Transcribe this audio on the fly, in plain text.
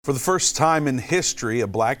For the first time in history, a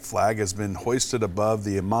black flag has been hoisted above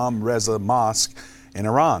the Imam Reza Mosque in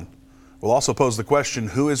Iran. We'll also pose the question,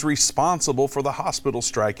 who is responsible for the hospital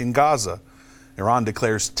strike in Gaza? Iran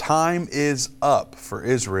declares time is up for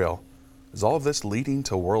Israel. Is all of this leading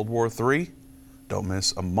to World War III? Don't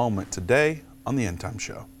miss a moment today on the End Time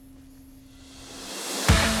Show.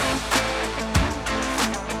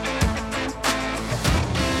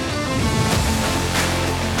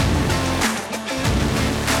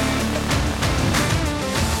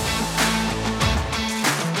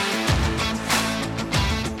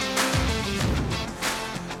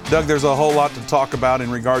 Doug, there's a whole lot to talk about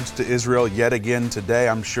in regards to Israel yet again today.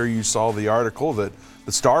 I'm sure you saw the article that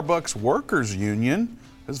the Starbucks Workers Union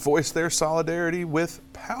has voiced their solidarity with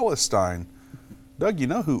Palestine. Doug, you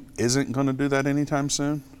know who isn't going to do that anytime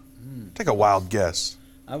soon? Take a wild guess.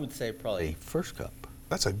 I would say probably First Cup.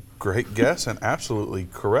 That's a great guess and absolutely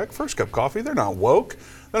correct. First Cup Coffee, they're not woke.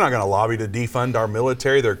 They're not going to lobby to defund our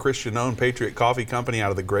military. They're a Christian-owned Patriot Coffee Company out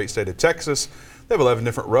of the great state of Texas. They have 11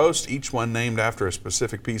 different roasts, each one named after a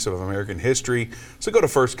specific piece of American history. So go to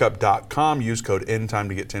firstcup.com, use code ENDTIME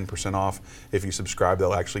to get 10% off. If you subscribe,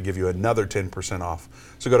 they'll actually give you another 10% off.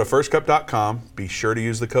 So go to firstcup.com, be sure to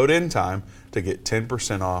use the code ENDTIME to get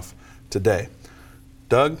 10% off today.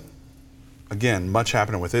 Doug, again, much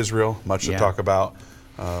happening with Israel, much to talk about.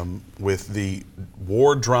 With the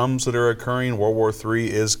war drums that are occurring, World War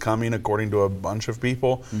III is coming according to a bunch of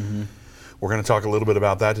people. We're going to talk a little bit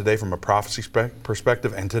about that today from a prophecy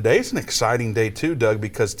perspective. And today's an exciting day too, Doug,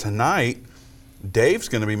 because tonight Dave's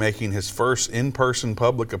going to be making his first in-person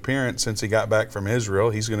public appearance since he got back from Israel.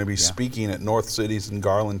 He's going to be speaking at North Cities in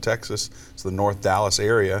Garland, Texas. It's the North Dallas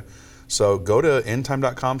area. So go to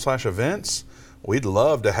endtime.com/events. We'd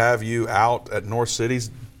love to have you out at North Cities.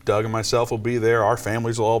 Doug and myself will be there. Our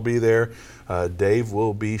families will all be there. Dave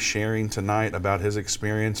will be sharing tonight about his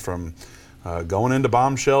experience from going into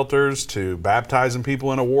bomb shelters to baptizing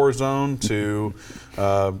people in a war zone to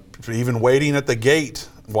even waiting at the gate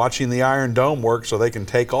watching the Iron Dome work so they can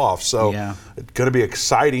take off. So it's going to be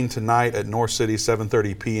exciting tonight at North City,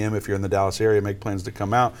 7:30 p.m. If you're in the Dallas area, make plans to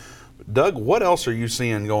come out. Doug, what else are you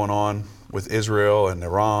seeing going on with Israel and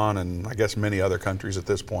Iran and I guess many other countries at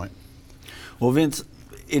this point? Well, Vince,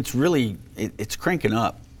 it's cranking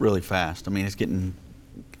up really fast. I mean, it's getting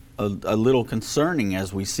a little concerning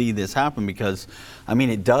as we see this happen because, I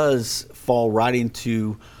mean, it does fall right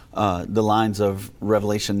into the lines of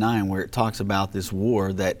Revelation 9 where it talks about this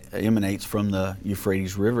war that emanates from the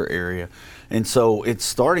Euphrates River area. And so it's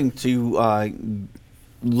starting to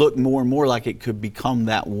look more and more like it could become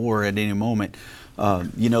that war at any moment.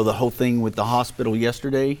 You know, the whole thing with the hospital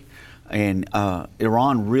yesterday, and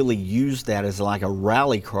Iran really used that as like a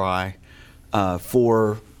rally cry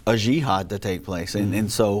for a jihad to take place.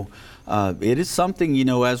 And so it is something, you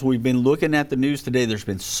know, as we've been looking at the news today, there's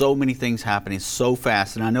been so many things happening so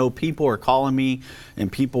fast. And I know people are calling me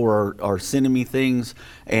and people are sending me things.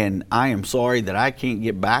 And I am sorry that I can't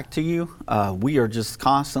get back to you. We are just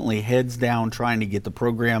constantly heads down trying to get the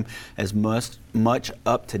program as much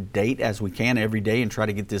up to date as we can every day and try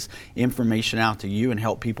to get this information out to you and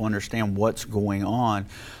help people understand what's going on.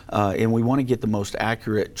 And we want to get the most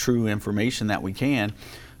accurate, true information that we can.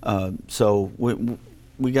 So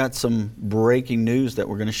we got some breaking news that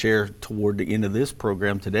we're going to share toward the end of this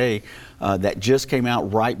program today that just came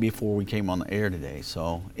out right before we came on the air today.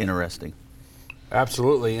 So interesting.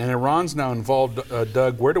 Absolutely. And Iran's now involved.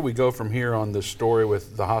 Doug, where do we go from here on this story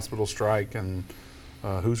with the hospital strike and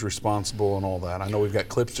who's responsible and all that? I know we've got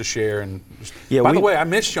clips to share. And by the way, I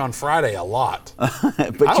missed you on Friday a lot. But I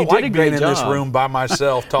don't you like did a being great in job. this room by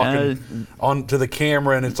myself talking on to the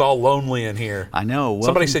camera and it's all lonely in here. I know.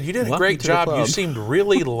 Somebody said, you did a great job. You seemed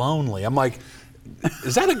really lonely. I'm like,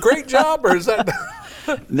 is that a great job or is that...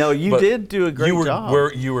 No, you did do a great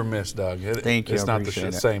job. You were missed, Doug. Thank you. It's not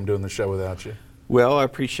the same doing the show without you. Well, I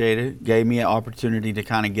appreciate it. Gave me an opportunity to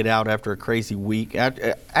kind of get out after a crazy week.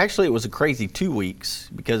 Actually, it was a crazy 2 weeks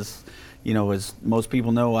because, you know, as most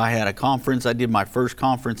people know, I had a conference. I did my first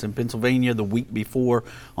conference in Pennsylvania the week before.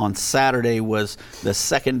 On Saturday was the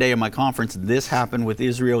second day of my conference. This happened with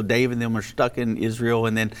Israel. Dave and them are stuck in Israel.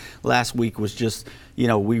 And then last week was just, you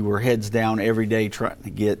know, we were heads down every day trying to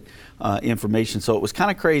get information. So it was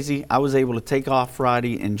kind of crazy. I was able to take off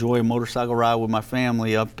Friday, enjoy a motorcycle ride with my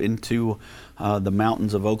family up into the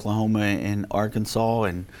mountains of Oklahoma and Arkansas,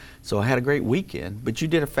 and so I had a great weekend. But you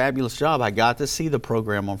did a fabulous job. I got to see the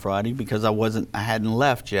program on Friday because I hadn't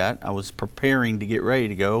left yet. I was preparing to get ready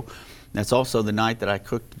to go. That's also the night that I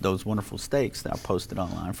cooked those wonderful steaks that I posted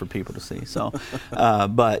online for people to see. So,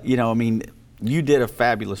 but you know, I mean, you did a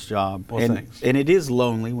fabulous job. Well, thanks. And it is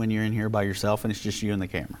lonely when you're in here by yourself and it's just you and the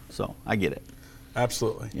camera. So I get it.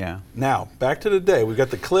 Absolutely. Yeah. Now, back to today. We've got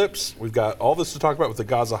the clips. We've got all this to talk about with the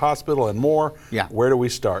Gaza hospital and more. Yeah. Where do we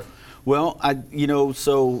start? Well,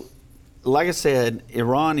 so like I said,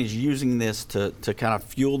 Iran is using this to kind of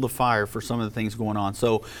fuel the fire for some of the things going on.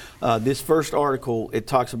 So this first article, it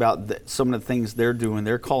talks about some of the things they're doing.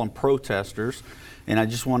 They're calling protesters. And I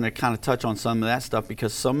just wanted to kind of touch on some of that stuff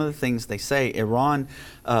because some of the things they say, Iran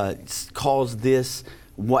calls this,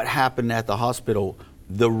 what happened at the hospital,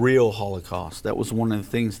 the real Holocaust. That was one of the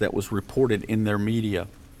things that was reported in their media.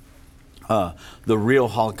 The real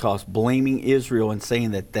Holocaust, blaming Israel and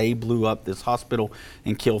saying that they blew up this hospital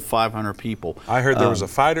and killed 500 people. I heard there was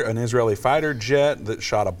an Israeli fighter jet that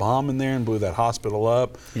shot a bomb in there and blew that hospital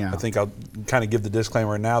up. Yeah. I think I'll kind of give the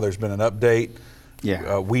disclaimer now. There's been an update.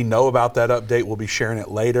 Yeah. We know about that update. We'll be sharing it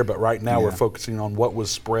later, but right now we're focusing on what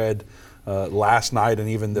was spread last night and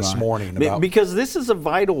even this morning. Because this is a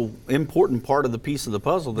vital, important part of the piece of the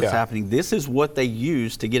puzzle that's happening. This is what they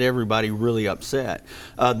use to get everybody really upset.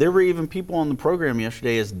 There were even people on the program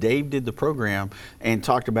yesterday, as Dave did the program, and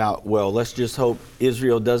talked about, well, let's just hope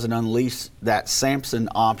Israel doesn't unleash that Samson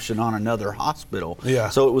option on another hospital. Yeah.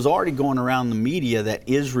 So it was already going around the media that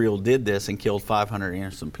Israel did this and killed 500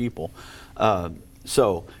 innocent people.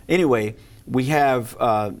 So anyway, we have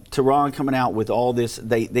Tehran coming out with all this.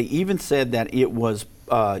 They even said that it was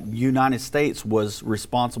United States was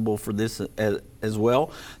responsible for this as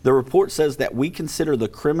well. The report says that we consider the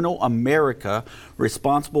criminal America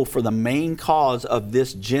responsible for the main cause of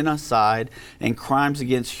this genocide and crimes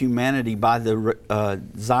against humanity by the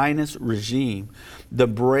Zionist regime. The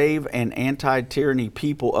brave and anti-tyranny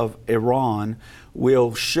people of Iran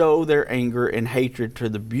will show their anger and hatred to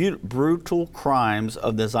the brutal crimes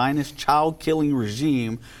of the Zionist child-killing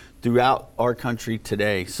regime throughout our country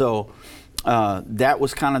today. So that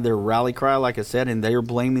was kind of their rally cry, like I said, and they are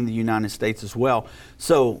blaming the United States as well.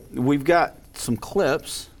 So we've got some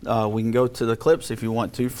clips. We can go to the clips if you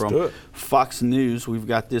want to from Fox News. We've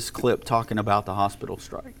got this clip talking about the hospital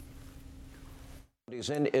strike. He's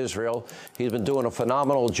in Israel. He's been doing a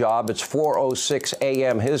phenomenal job. It's 4:06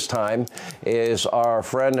 a.m. his time. Is our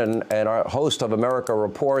friend and our host of America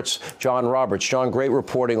Reports, John Roberts. John, great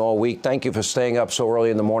reporting all week. Thank you for staying up so early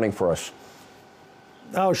in the morning for us.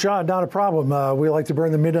 Oh, Sean, not a problem. We like to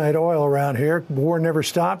burn the midnight oil around here. War never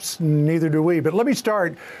stops, neither do we. But let me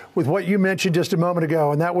start with what you mentioned just a moment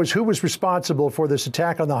ago, and that was who was responsible for this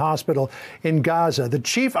attack on the hospital in Gaza. The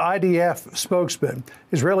chief IDF spokesman,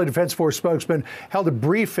 Israeli Defense Force spokesman, held a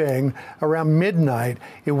briefing around midnight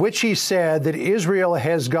in which he said that Israel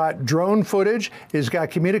has got drone footage, has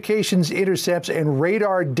got communications intercepts and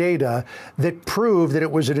radar data that prove that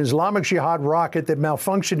it was an Islamic Jihad rocket that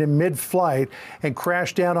malfunctioned in mid-flight and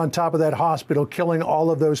crashed down on top of that hospital, killing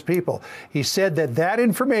all of those people. He said that that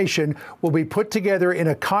information will be put together in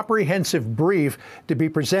a comprehensive brief to be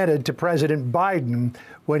presented to President Biden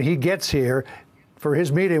when he gets here for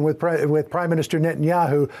his meeting with Prime Minister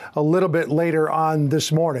Netanyahu a little bit later on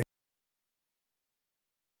this morning.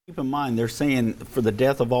 Keep in mind, they're saying for the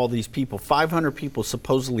death of all these people, 500 people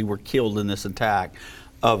supposedly were killed in this attack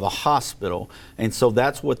of a hospital. And so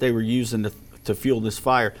that's what they were using to fuel this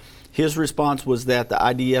fire. His response was that the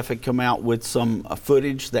IDF had come out with some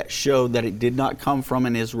footage that showed that it did not come from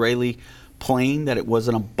an Israeli plane, that it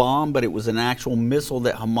wasn't a bomb, but it was an actual missile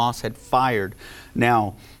that Hamas had fired.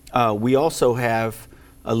 Now, we also have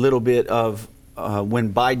a little bit of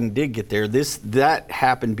when Biden did get there. That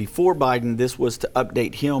happened before Biden. This was to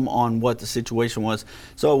update him on what the situation was.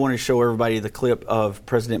 So I want to show everybody the clip of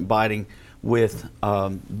President Biden with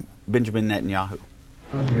Benjamin Netanyahu.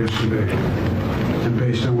 Yesterday, and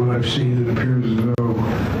based on what I've seen, it appears as though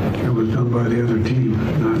it was done by the other team,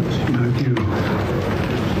 not you.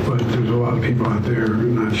 But there's a lot of people out there who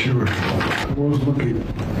are not sure. The world's looking.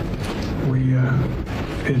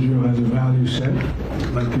 Israel has a value set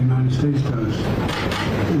like the United States does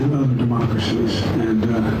and other democracies, and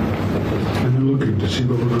they're looking to see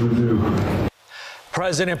what we're going to do.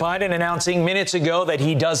 President Biden announcing minutes ago that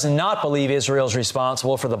he does not believe Israel's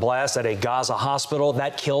responsible for the blast at a Gaza hospital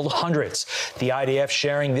that killed hundreds. The IDF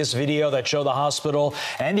sharing this video that showed the hospital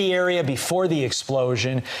and the area before the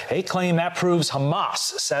explosion. They claim that proves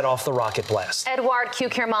Hamas set off the rocket blast. Edward Q.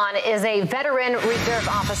 Kirman is a veteran reserve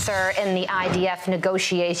officer in the IDF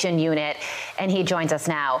negotiation unit, and he joins us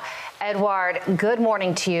now. Edward, good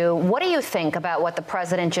morning to you. What do you think about what the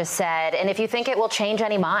president just said, and if you think it will change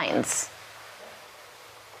any minds?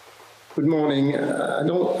 Good morning.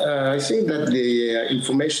 I think that the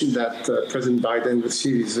information that President Biden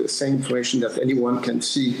received is the same information that anyone can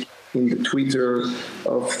see in the Twitter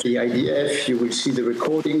of the IDF. You will see the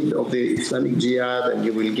recording of the Islamic Jihad, and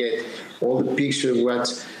you will get all the pictures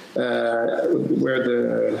where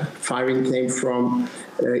the firing came from.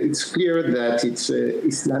 It's clear that it's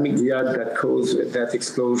Islamic Jihad that caused that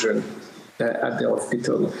explosion at the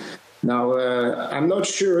hospital. Now, I'm not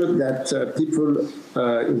sure that people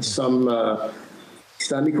in some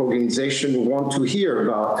Islamic organization want to hear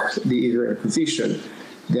about the Israeli position.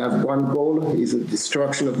 They have one goal, is the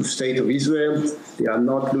destruction of the state of Israel. They are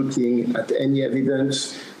not looking at any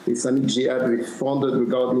evidence. The Islamic Jihad responded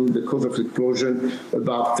regarding the cause of the explosion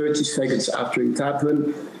about 30 seconds after it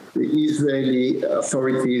happened. The Israeli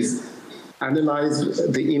authorities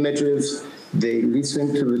analyzed the images. They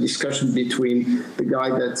listened to the discussion between the guy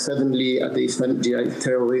that suddenly, the Islamic Jihad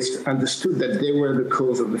terrorists, understood that they were the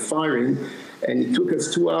cause of the firing. And it took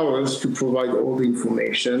us 2 hours to provide all the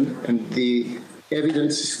information, and the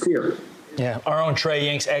evidence is clear. Yeah, our own Trey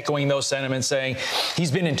Yingst echoing those sentiments, saying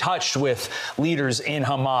he's been in touch with leaders in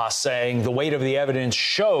Hamas, saying the weight of the evidence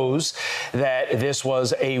shows that this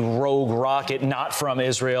was a rogue rocket, not from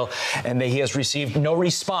Israel, and that he has received no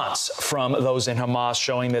response from those in Hamas,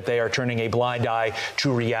 showing that they are turning a blind eye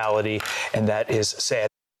to reality, and that is sad.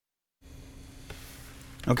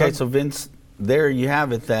 Okay, so Vince, there you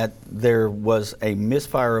have it, that there was a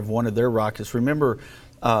misfire of one of their rockets. Remember,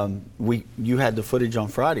 you had the footage on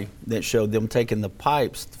Friday that showed them taking the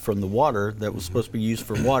pipes from the water that was supposed to be used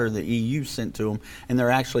for water the EU sent to them, and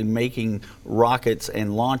they're actually making rockets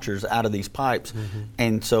and launchers out of these pipes.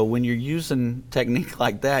 And so when you're using technique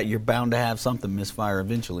like that, you're bound to have something misfire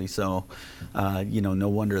eventually. So, no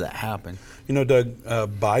wonder that happened. You know, Doug,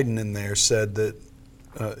 Biden in there said that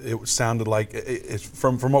it sounded like,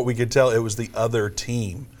 from what we could tell, it was the other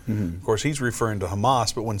team. Of course, he's referring to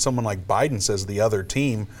Hamas, but when someone like Biden says the other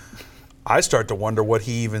team, I start to wonder what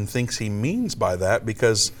he even thinks he means by that,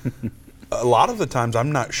 because a lot of the times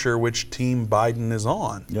I'm not sure which team Biden is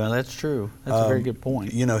on. Yeah, that's true. That's a very good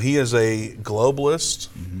point. You know, he is a globalist.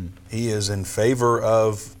 He is in favor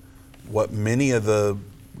of what many of the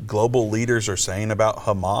global leaders are saying about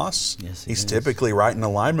Hamas. Yes, he's typically right in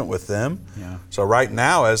alignment with them. Yeah. So right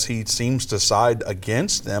now, as he seems to side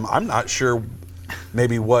against them, I'm not sure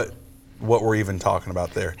maybe what we're even talking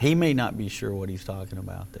about there. He may not be sure what he's talking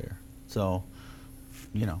about there. So,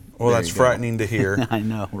 Well, that's frightening to hear. I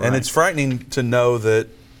know, right? And it's frightening to know that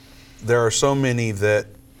there are so many that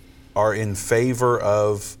are in favor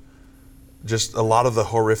of just a lot of the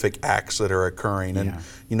horrific acts that are occurring. And,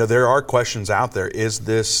 there are questions out there. Is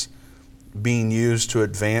this being used to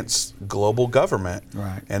advance global government?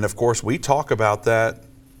 Right. And, of course, we talk about that.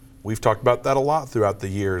 We've talked about that a lot throughout the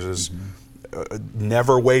years, is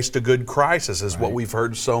never waste a good crisis is what we've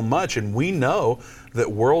heard so much. And we know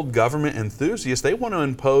that world government enthusiasts, they want to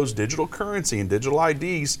impose digital currency and digital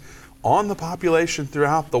IDs on the population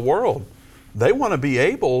throughout the world. They want to be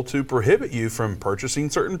able to prohibit you from purchasing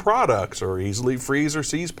certain products or easily freeze or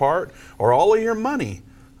seize part or all of your money.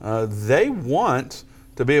 They want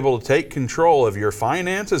to be able to take control of your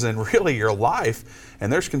finances and really your life.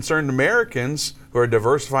 And there's concerned Americans who are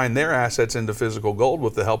diversifying their assets into physical gold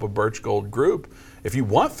with the help of Birch Gold Group. If you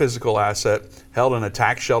want physical asset held in a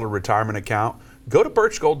tax-sheltered retirement account, go to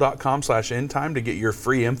birchgold.com/endtime to get your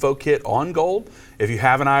free info kit on gold. If you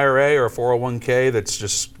have an IRA or a 401k that's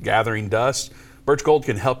just gathering dust, Birch Gold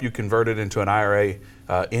can help you convert it into an IRA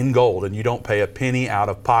in gold, and you don't pay a penny out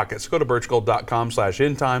of pocket. So go to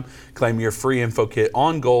birchgold.com/endtime, claim your free info kit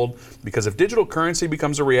on gold, because if digital currency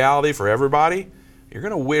becomes a reality for everybody, you're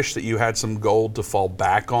going to wish that you had some gold to fall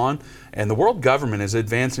back on. And the world government is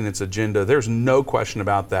advancing its agenda. There's no question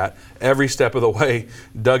about that. Every step of the way,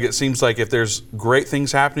 Doug, it seems like if there's great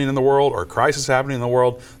things happening in the world or crisis happening in the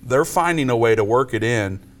world, they're finding a way to work it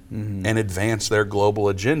in and advance their global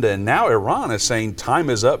agenda. And now Iran is saying time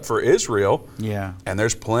is up for Israel. Yeah. And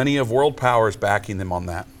there's plenty of world powers backing them on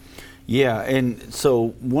that. Yeah, and so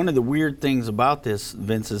one of the weird things about this,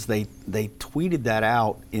 Vince, is they tweeted that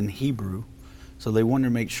out in Hebrew. So they wanted to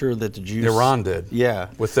make sure that the Jews... Iran did. Yeah.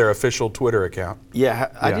 With their official Twitter account. Yeah,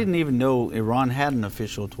 I didn't even know Iran had an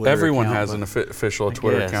official Twitter Everyone account. has an official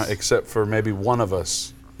Twitter account, except for maybe one of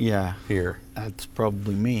us here. That's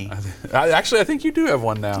probably me. I think you do have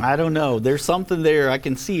one now. I don't know. There's something there. I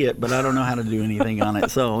can see it, but I don't know how to do anything on it.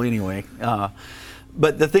 So anyway,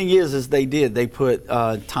 but the thing is they did. They put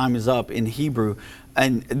time is up in Hebrew.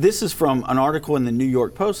 And this is from an article in the New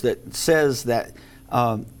York Post that says that...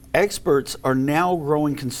 experts are now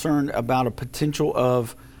growing concerned about a potential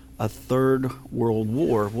of a third world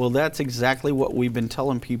war. Well, that's exactly what we've been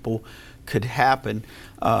telling people could happen.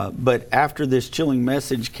 But after this chilling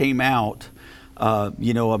message came out,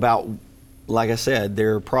 about like I said,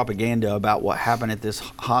 their propaganda about what happened at this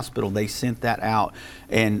hospital, they sent that out.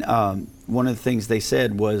 And one of the things they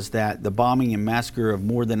said was that the bombing and massacre of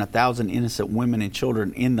more than 1,000 innocent women and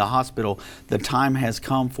children in the hospital, the time has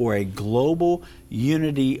come for a global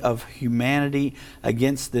unity of humanity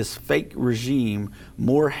against this fake regime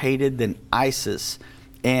more hated than ISIS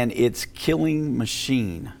and its killing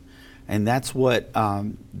machine. And that's what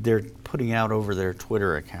they're putting out over their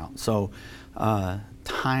Twitter account. So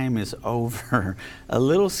time is over. A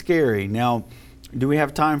little scary. Now, do we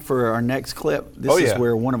have time for our next clip? This is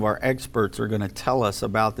where one of our experts are going to tell us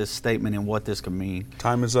about this statement and what this could mean.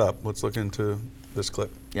 Time is up. Let's look into this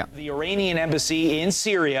clip. Yeah. The Iranian embassy in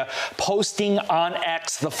Syria posting on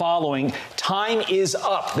X the following: "Time is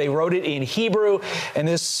up." They wrote it in Hebrew, and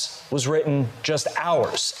this was written just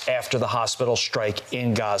hours after the hospital strike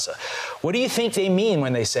in Gaza. What do you think they mean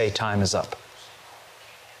when they say time is up?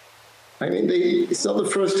 I mean, it's not the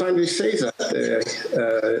first time they say that.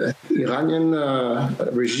 The Iranian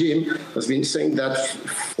regime has been saying that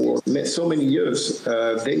for so many years.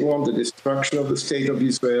 They want the destruction of the state of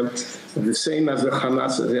Israel, the same as the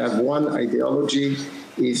Hamas. They have one ideology,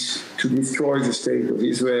 is to destroy the state of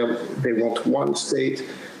Israel. They want one state,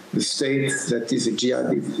 the state that is a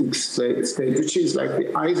jihadist state, which is like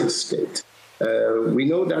the ISIS state. We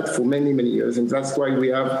know that for many, many years, and that's why we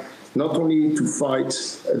have not only to fight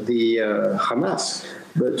the Hamas,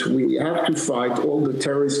 but we have to fight all the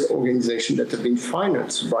terrorist organizations that have been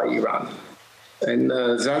financed by Iran. And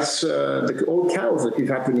that's the whole chaos that is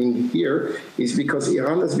happening here is because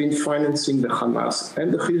Iran has been financing the Hamas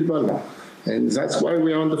and the Hezbollah, and that's why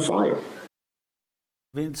we are under fire.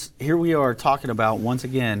 Vince, here we are talking about, once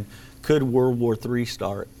again, could World War III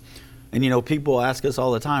start? And, you know, people ask us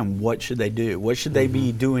all the time, what should they do? What should they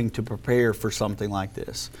be doing to prepare for something like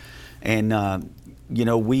this? And, you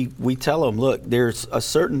know, we tell them, look, there's a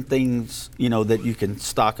certain things, you know, that you can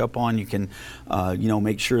stock up on. You can, you know,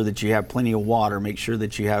 make sure that you have plenty of water, make sure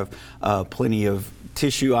that you have plenty of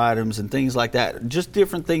tissue items and things like that. Just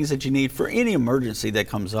different things that you need for any emergency that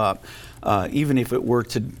comes up. Even if it were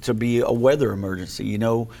to be a weather emergency. You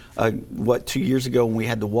know, 2 years ago when we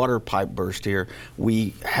had the water pipe burst here,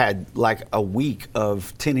 we had like a week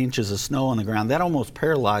of 10 inches of snow on the ground. That almost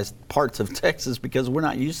paralyzed parts of Texas because we're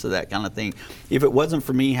not used to that kind of thing. If it wasn't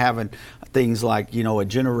for me having things like, you know, a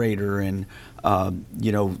generator and,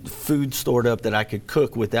 you know, food stored up that I could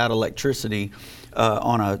cook without electricity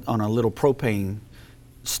on a little propane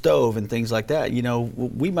stove and things like that, you know,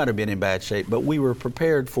 we might have been in bad shape, but we were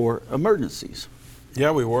prepared for emergencies.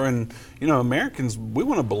 Yeah, we were. And, you know, Americans, we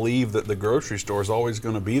want to believe that the grocery store is always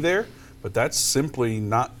going to be there, but that's simply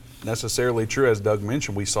not necessarily true. As Doug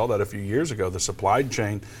mentioned, we saw that a few years ago. The supply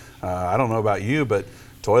chain, I don't know about you, but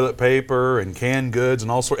toilet paper and canned goods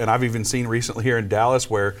and all sorts, and I've even seen recently here in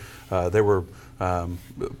Dallas where there were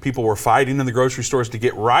people were fighting in the grocery stores to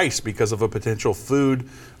get rice because of a potential food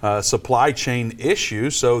supply chain issue.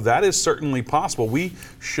 So that is certainly possible. We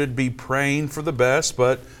should be praying for the best,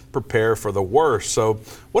 but prepare for the worst. So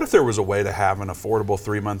what if there was a way to have an affordable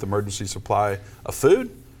 3-month emergency supply of food?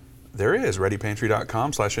 There is.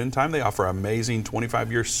 ReadyPantry.com/endtime. They offer amazing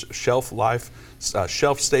 25-year shelf life,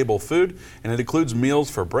 shelf-stable food, and it includes meals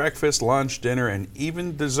for breakfast, lunch, dinner, and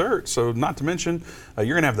even dessert. So not to mention,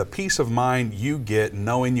 you're going to have the peace of mind you get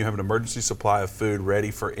knowing you have an emergency supply of food ready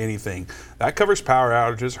for anything. That covers power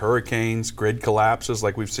outages, hurricanes, grid collapses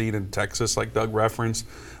like we've seen in Texas, like Doug referenced,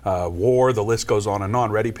 war, the list goes on and on.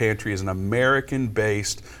 Ready Pantry is an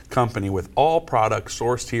American-based company with all products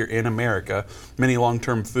sourced here in America. Many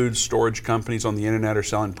long-term food storage companies on the internet are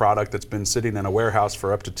selling product that's been sitting in a warehouse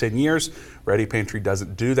for up to 10 years. Ready Pantry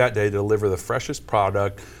doesn't do that. They deliver the freshest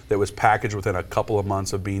product that was packaged within a couple of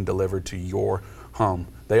months of being delivered to your home.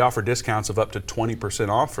 They offer discounts of up to 20%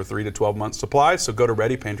 off for 3 to 12 month supplies. So go to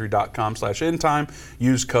ReadyPantry.com/endtime,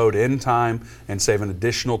 use code endtime, and save an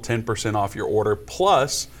additional 10% off your order,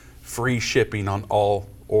 plus free shipping on all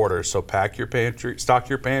orders. So stock your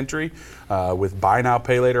pantry with buy now,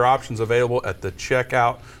 pay later options available at the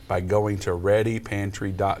checkout by going to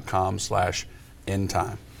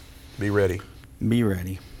ReadyPantry.com/endtime. Be ready. Be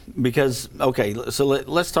ready. Because, okay, so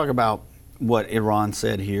let's talk about what Iran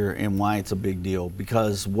said here and why it's a big deal.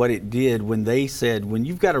 Because what it did when they said, when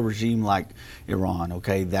you've got a regime like Iran,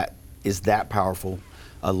 okay, that is that powerful,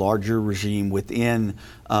 a larger regime within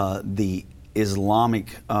the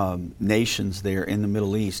Islamic nations there in the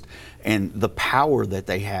Middle East, and the power that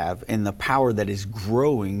they have and the power that is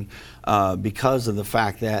growing because of the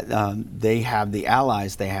fact that they have the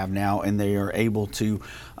allies they have now, and they are able to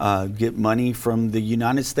get money from the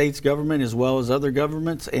United States government as well as other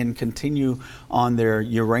governments and continue on their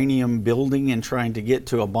uranium building and trying to get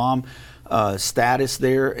to a bomb status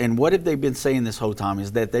there. And what have they been saying this whole time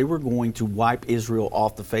is that they were going to wipe Israel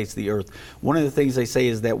off the face of the earth. One of the things they say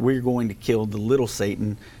is that we're going to kill the little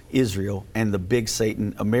Satan, Israel, and the big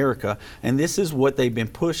Satan, America. And this is what they've been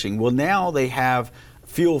pushing. Well, now they have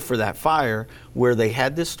fuel for that fire, where they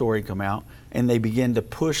had this story come out and they begin to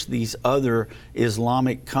push these other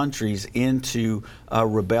Islamic countries into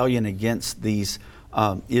rebellion against these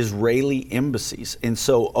Israeli embassies. And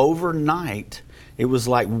so overnight, it was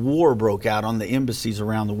like war broke out on the embassies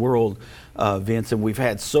around the world, Vince, and we've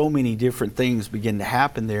had so many different things begin to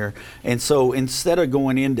happen there. And so instead of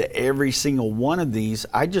going into every single one of these,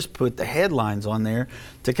 I just put the headlines on there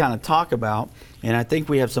to kind of talk about, and I think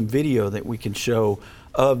we have some video that we can show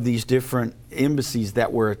of these different embassies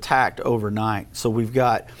that were attacked overnight. So we've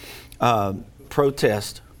got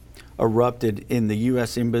protest erupted in the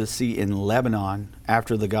U.S. Embassy in Lebanon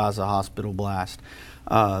after the Gaza hospital blast.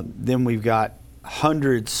 Then we've got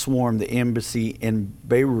hundreds swarmed the embassy in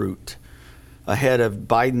Beirut ahead of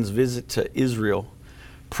Biden's visit to Israel.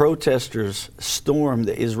 Protesters stormed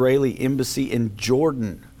the Israeli embassy in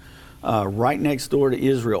Jordan, right next door to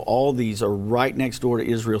Israel. All these are right next door to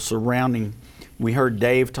Israel, surrounding. We heard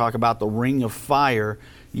Dave talk about the ring of fire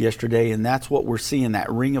yesterday, and that's what we're seeing.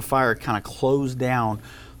 That ring of fire kind of closed down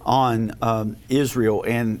on Israel,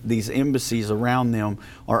 and these embassies around them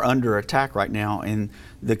are under attack right now. And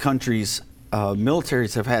the country's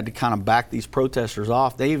militaries have had to kind of back these protesters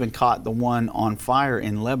off. They even caught the one on fire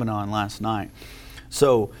in Lebanon last night.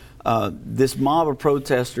 So this mob of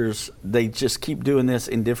protesters, they just keep doing this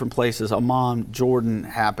in different places. Amman, Jordan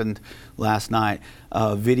happened last night.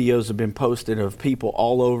 Videos have been posted of people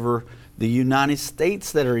all over the United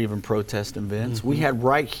States that are even protesting, Vince. Mm-hmm. We had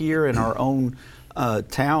right here in our own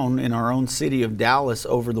town, in our own city of Dallas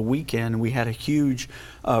over the weekend, we had a huge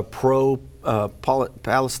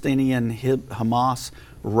pro-Palestinian Hamas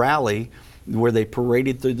rally where they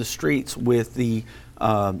paraded through the streets with the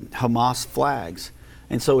Hamas flags.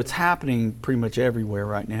 And so it's happening pretty much everywhere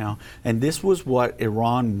right now. And this was what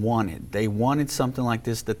Iran wanted. They wanted something like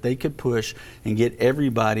this that they could push and get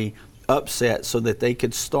everybody upset so that they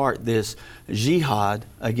could start this jihad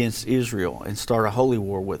against Israel and start a holy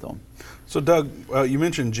war with them. So Doug, you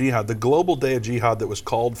mentioned jihad, the global day of jihad that was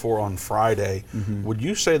called for on Friday. Mm-hmm. Would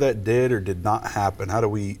you say that did or did not happen? How do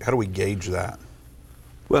we gauge that?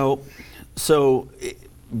 Well, so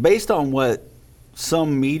based on what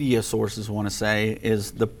some media sources want to say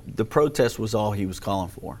is the protest was all he was calling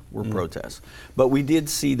for, were protests. But we did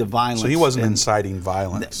see the violence. So he wasn't inciting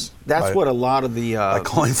violence. That's what a lot of the... by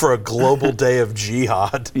calling for a global day of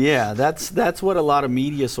jihad. Yeah, that's what a lot of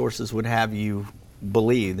media sources would have you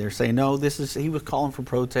believe. They're saying, no, he was calling for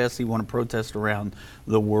protests. He wanted protests around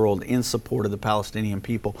the world in support of the Palestinian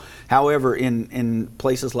people. However, in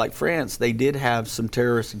places like France, they did have some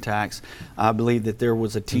terrorist attacks. I believe that there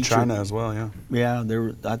was a teacher. In China as well, yeah. Yeah,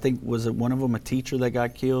 I think, was it one of them, a teacher that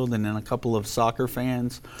got killed, and then a couple of soccer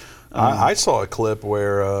fans? I saw a clip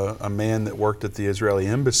where a man that worked at the Israeli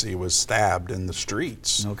embassy was stabbed in the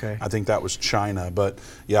streets. Okay. I think that was China. But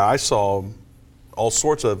yeah, I saw all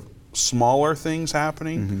sorts of smaller things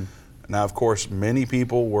happening. Mm-hmm. Now, of course, many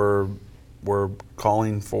people were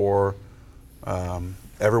calling for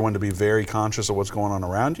everyone to be very conscious of what's going on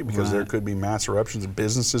around you, because there could be mass eruptions.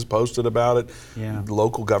 Businesses posted about it. Yeah.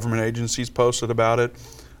 Local government agencies posted about it.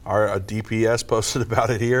 Our DPS posted about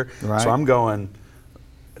it here. Right. So I'm going,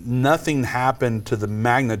 nothing happened to the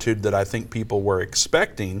magnitude that I think people were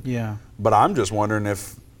expecting. Yeah. But I'm just wondering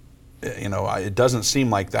if, it doesn't seem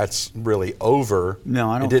like that's really over. No,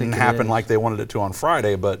 I don't think it didn't happen like they wanted it to on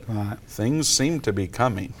Friday, but Right. things seem to be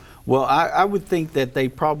coming. Well, I would think that they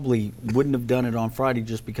probably wouldn't have done it on Friday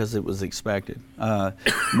just because it was expected.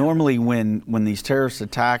 Normally when these terrorists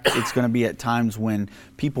attack, it's going to be at times when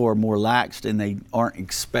people are more laxed and they aren't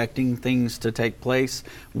expecting things to take place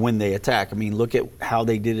when they attack. I mean, look at how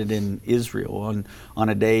they did it in Israel on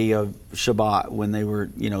a day of Shabbat when they were,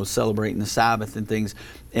 celebrating the Sabbath and things.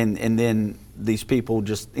 And then these people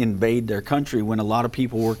just invade their country when a lot of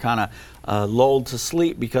people were kind of lulled to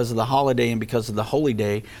sleep because of the holiday and because of the holy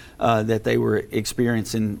day that they were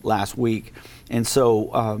experiencing last week. And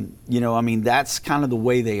so, that's kind of the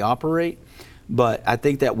way they operate. But I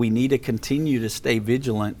think that we need to continue to stay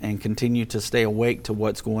vigilant and continue to stay awake to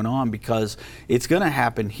what's going on, because it's going to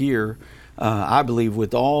happen here, I believe,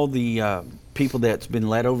 with all the people that's been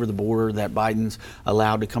led over the border that Biden's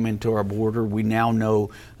allowed to come into our border. We now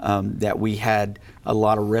know that we had a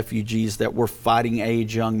lot of refugees that were fighting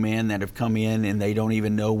age young men that have come in and they don't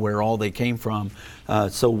even know where all they came from.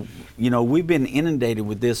 So we've been inundated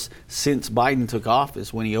with this since Biden took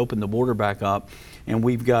office, when he opened the border back up. And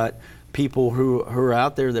we've got people who are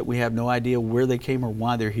out there that we have no idea where they came or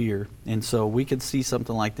why they're here. And so we could see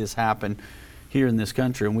something like this happen here in this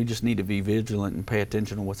country, and we just need to be vigilant and pay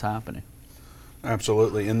attention to what's happening.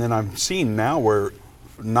 Absolutely. And then I'm seeing now where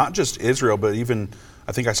not just Israel, but even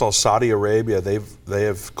I think I saw Saudi Arabia, they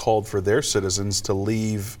have called for their citizens to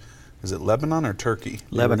leave, is it Lebanon or Turkey?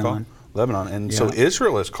 Lebanon. Lebanon. And so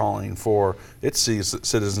Israel is calling for its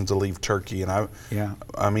citizens to leave Turkey. And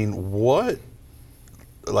I mean, what,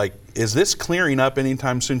 like, is this clearing up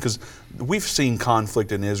anytime soon? Because we've seen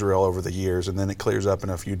conflict in Israel over the years, and then it clears up in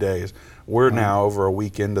a few days. We're now over a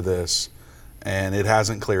week into this, and it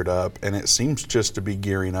hasn't cleared up, and it seems just to be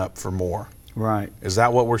gearing up for more. Right. Is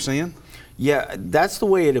that what we're seeing? Yeah, that's the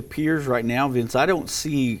way it appears right now, Vince. I don't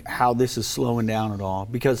see how this is slowing down at all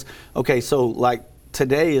because, okay, so like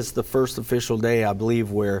today is the first official day, I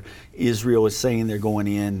believe, where Israel is saying they're going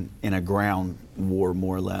in a ground war,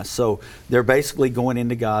 more or less. So they're basically going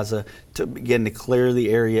into Gaza to begin to clear the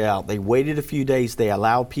area out. They waited a few days. They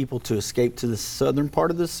allowed people to escape to the southern part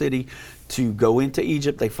of the city to go into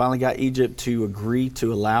Egypt. They finally got Egypt to agree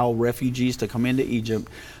to allow refugees to come into Egypt.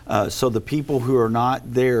 So the people who are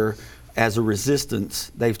not there as a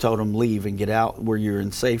resistance, they've told them leave and get out where you're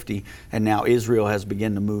in safety. And now Israel has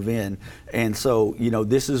begun to move in. And so, you know,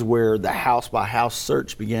 this is where the house by house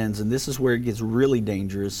search begins. And this is where it gets really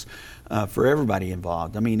dangerous for everybody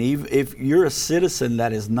involved. I mean, if you're a citizen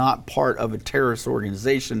that is not part of a terrorist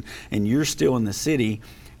organization and you're still in the city,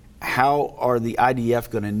 how are the IDF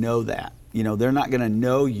going to know that? You know, they're not going to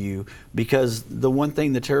know you because the one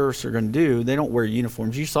thing the terrorists are going to do, they don't wear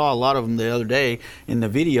uniforms. You saw a lot of them the other day in the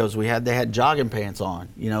videos we had. They had jogging pants on.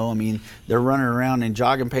 You know, I mean, they're running around in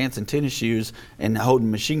jogging pants and tennis shoes and holding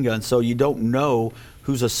machine guns. So you don't know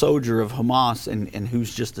who's a soldier of Hamas and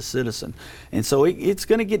who's just a citizen. And so it's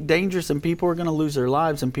going to get dangerous, and people are going to lose their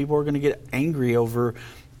lives, and people are going to get angry over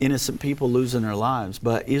innocent people losing their lives.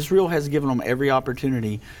 But Israel has given them every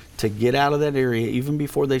opportunity to get out of that area even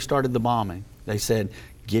before they started the bombing. They said,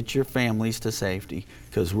 get your families to safety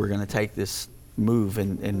because we're going to take this move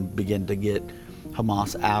and begin to get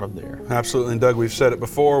Hamas out of there. Absolutely. And Doug, we've said it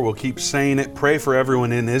before. We'll keep saying it. Pray for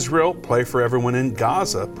everyone in Israel. Pray for everyone in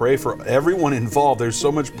Gaza. Pray for everyone involved. There's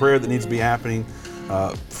so much prayer that needs to be happening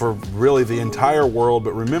for really the entire world.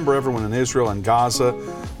 But remember everyone in Israel and Gaza.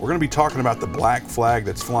 We're going to be talking about the black flag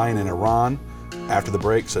that's flying in Iran after the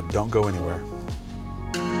break, so don't go anywhere.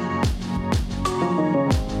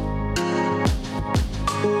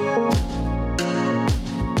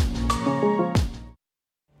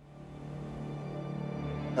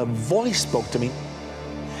 A voice spoke to me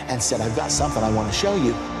and said, I've got something I want to show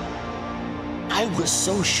you. I was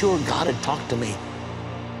so sure God had talked to me.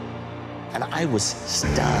 And I was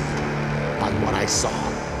stunned by what I saw.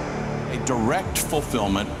 A direct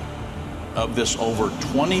fulfillment of this over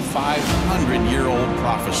 2,500-year-old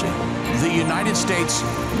prophecy. The United States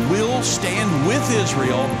will stand with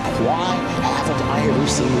Israel. Why haven't I ever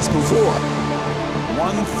seen this before?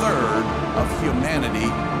 1/3 of humanity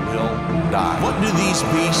will die. What do these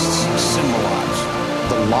beasts symbolize?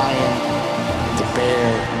 The lion, the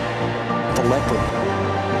bear, the leopard.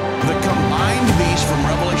 The combined beast from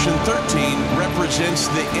Revelation 13 represents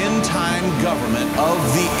the end-time government of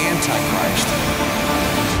the Antichrist.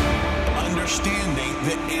 Understanding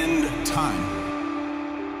the end time.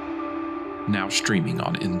 Now streaming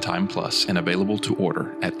on Endtime Plus and available to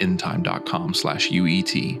order at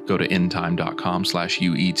endtime.com/UET. Go to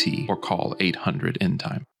endtime.com/UET or call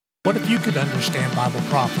 800-ENDTIME. What if you could understand Bible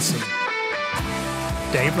prophecy?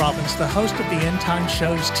 Dave Robbins, the host of the End Time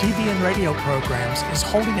Show's TV and radio programs, is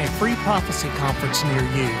holding a free prophecy conference near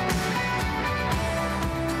you.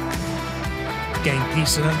 Gain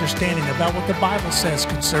peace and understanding about what the Bible says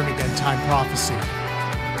concerning end-time prophecy.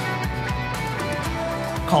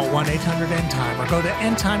 Call 1-800-END-TIME or go to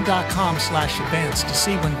endtime.com/events to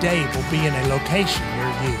see when Dave will be in a location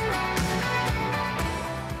near you.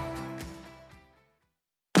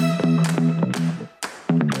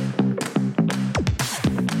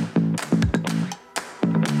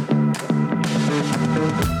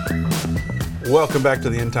 Welcome back to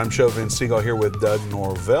the End Time Show. Vince Segal here with Doug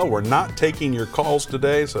Norvell. We're not taking your calls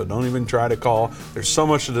today, so don't even try to call. There's so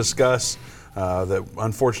much to discuss that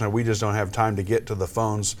unfortunately we just don't have time to get to the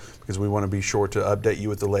phones because we want to be sure to update you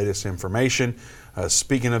with the latest information.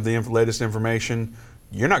 Speaking of the latest information,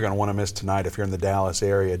 you're not going to want to miss tonight if you're in the Dallas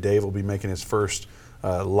area. Dave will be making his first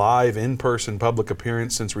live in-person public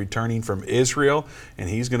appearance since returning from Israel, and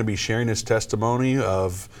he's going to be sharing his testimony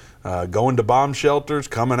of going to bomb shelters,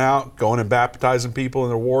 coming out, going and baptizing people in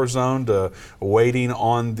the war zone, to waiting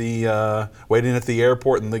at the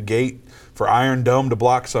airport and the gate for Iron Dome to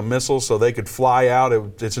block some missiles so they could fly out.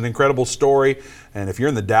 It's an incredible story. And if you're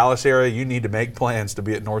in the Dallas area, you need to make plans to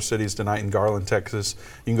be at North Cities tonight in Garland, Texas.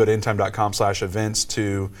 You can go to endtime.com/events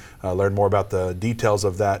to learn more about the details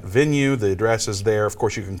of that venue. The address is there. Of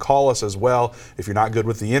course, you can call us as well. If you're not good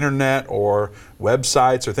with the internet or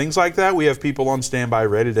websites or things like that, we have people on standby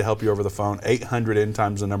ready to help you over the phone. 800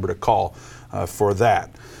 End-Time's the number to call for that.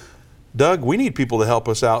 Doug, we need people to help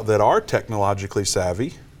us out that are technologically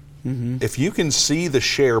savvy. Mm-hmm. If you can see the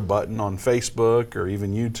share button on Facebook or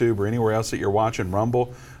even YouTube or anywhere else that you're watching,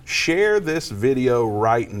 Rumble, share this video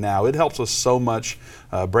right now. It helps us so much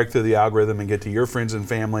break through the algorithm and get to your friends and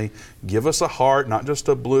family. Give us a heart, not just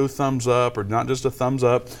a blue thumbs up or not just a thumbs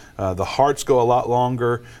up. The hearts go a lot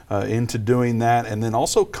longer into doing that. And then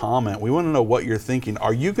also comment. We want to know what you're thinking.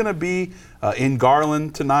 Are you going to be in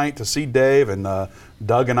Garland tonight to see Dave? And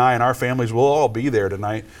Doug and I and our families will all be there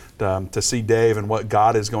tonight to see Dave and what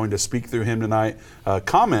God is going to speak through him tonight.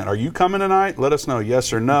 Comment. Are you coming tonight? Let us know,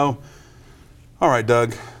 yes or no. All right,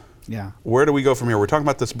 Doug. Yeah. Where do we go from here? We're talking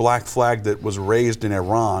about this black flag that was raised in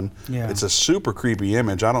Iran. Yeah. It's a super creepy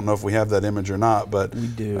image. I don't know if we have that image or not, but we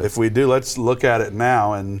do. If we do, let's look at it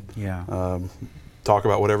now and yeah. Talk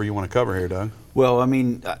about whatever you want to cover here, Doug. Well, I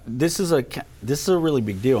mean, this is a really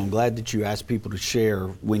big deal. I'm glad that you asked people to share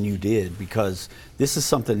when you did, because this is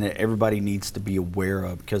something that everybody needs to be aware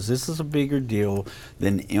of, because this is a bigger deal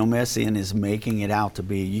than MSN is making it out to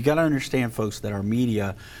be. You got to understand, folks, that our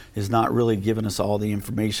media is not really giving us all the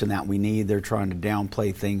information that we need. They're trying to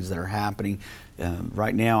downplay things that are happening.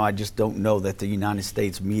 Right now, I just don't know that the United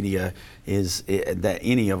States media that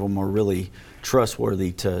any of them are really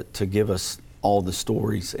trustworthy to give us all the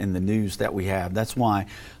stories and the news that we have. That's why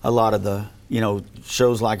a lot of the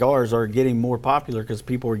shows like ours are getting more popular, because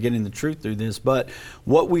people are getting the truth through this. But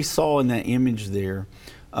what we saw in that image there,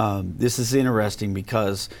 this is interesting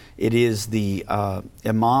because it is the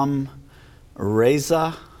Imam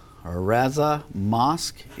Reza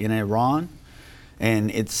Mosque in Iran,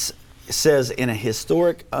 and it says, in a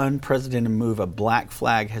historic, unprecedented move, a black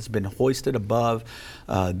flag has been hoisted above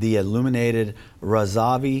the illuminated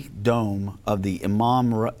Razavi Dome of the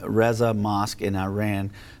Imam Reza Mosque in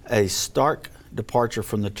Iran, a stark departure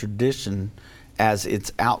from the tradition, as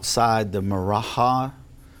it's outside the Maraha, I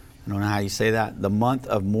don't know how you say that, the month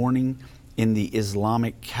of mourning in the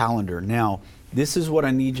Islamic calendar. Now, this is what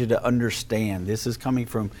I need you to understand. This is coming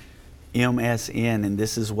from MSN, and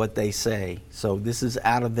this is what they say. So this is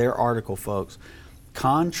out of their article, folks.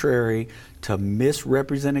 Contrary to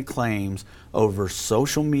misrepresented claims over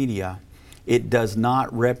social media, it does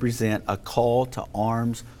not represent a call to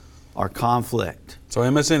arms or conflict. So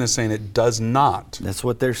MSN is saying it does not. That's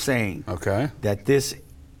what they're saying. Okay. That this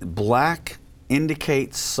black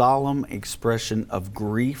indicates solemn expression of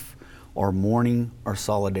grief or mourning or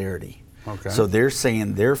solidarity. Okay. So they're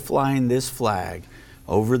saying they're flying this flag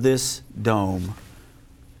over this dome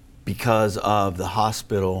because of the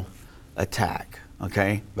hospital attack.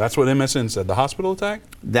 Okay? That's what MSN said, the hospital attack?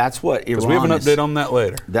 That's what Iran is. Because we have an update on that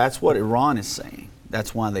later. That's what Iran is saying.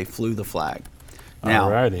 That's why they flew the flag. Now,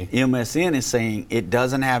 alrighty. MSN is saying it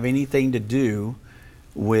doesn't have anything to do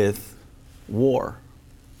with war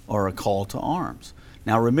or a call to arms.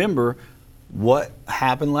 Now remember what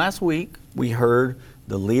happened last week. We heard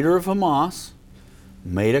the leader of Hamas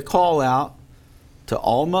made a call out to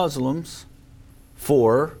all Muslims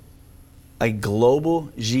for a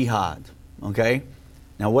global jihad. Okay?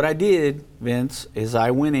 Now what I did, Vince, is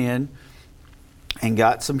I went in and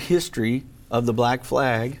got some history of the black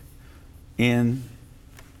flag in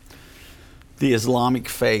the Islamic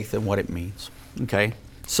faith and what it means. Okay?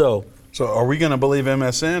 So are we going to believe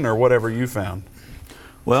MSN or whatever you found?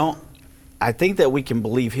 Well, I think that we can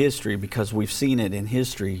believe history because we've seen it in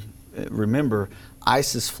history. Remember,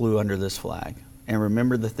 ISIS flew under this flag. And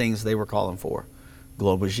remember the things they were calling for,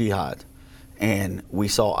 global jihad. And we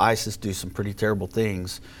saw ISIS do some pretty terrible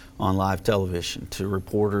things on live television to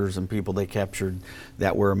reporters and people they captured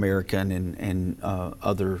that were American and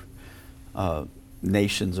other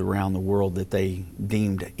nations around the world that they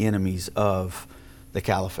deemed enemies of the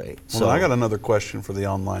caliphate. Well, I got another question for the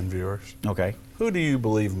online viewers. Okay. Who do you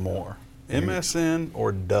believe more, MSN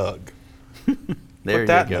or Doug? There put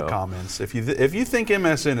that you in go. the comments. If you think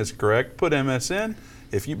MSN is correct, put MSN.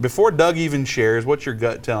 Before Doug even shares, what's your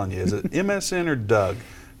gut telling you? Is it MSN or Doug?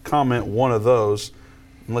 Comment one of those,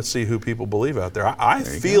 and let's see who people believe out there. I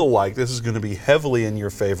feel like this is going to be heavily in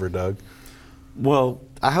your favor, Doug. Well,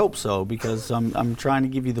 I hope so, because I'm trying to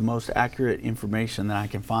give you the most accurate information that I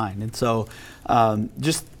can find. And so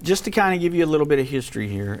just to kind of give you a little bit of history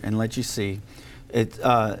here and let you see,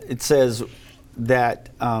 it says that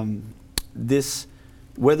this,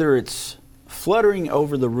 whether it's fluttering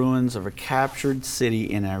over the ruins of a captured city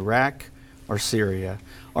in Iraq or Syria,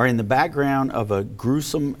 or in the background of a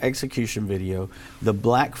gruesome execution video, the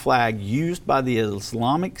black flag used by the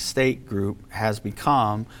Islamic State group has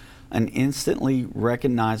become an instantly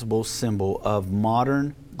recognizable symbol of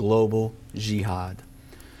modern global jihad.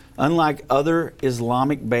 Unlike other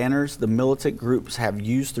Islamic banners the militant groups have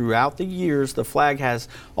used throughout the years, the flag has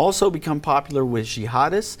also become popular with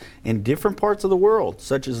jihadists in different parts of the world,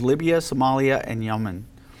 such as Libya, Somalia, and Yemen.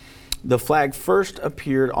 The flag first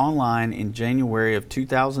appeared online in January of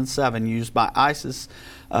 2007, used by ISIS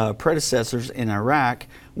predecessors in Iraq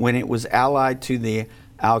when it was allied to the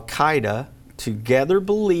Al-Qaeda to gather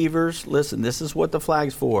believers. Listen, this is what the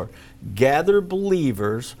flag's for. Gather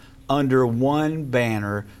believers under one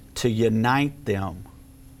banner to unite them.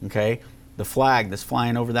 Okay? The flag that's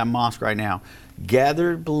flying over that mosque right now.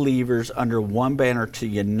 Gather believers under one banner to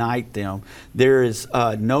unite them. There is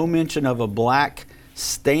no mention of a black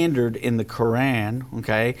standard in the Quran,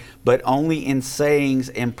 okay, but only in sayings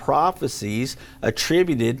and prophecies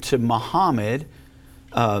attributed to Muhammad.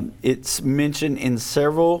 It's mentioned in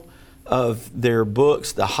several of their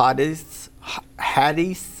books, the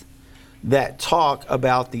hadith that talk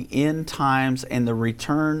about the end times and the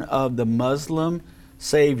return of the Muslim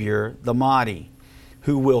savior, the Mahdi,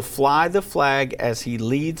 who will fly the flag as he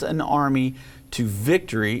leads an army to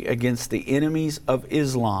victory against the enemies of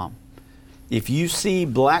Islam. If you see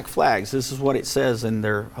black flags, this is what it says in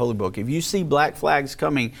their holy book. If you see black flags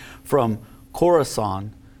coming from Khorasan,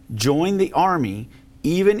 join the army,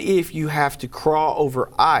 even if you have to crawl over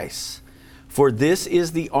ice. For this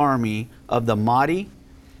is the army of the Mahdi,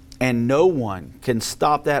 and no one can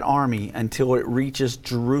stop that army until it reaches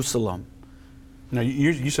Jerusalem. Now,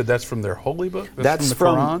 you said that's from their holy book? That's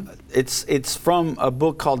from the Quran? It's from a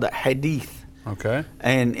book called the Hadith. Okay.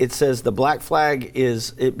 And it says the black flag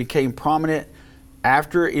it became prominent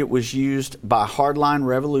after it was used by hardline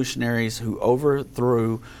revolutionaries who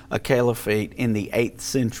overthrew a caliphate in the 8th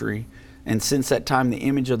century. And since that time, the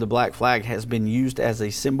image of the black flag has been used as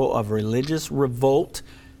a symbol of religious revolt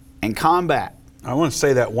and combat. I want to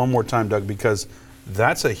say that one more time, Doug, because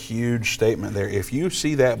that's a huge statement there. If you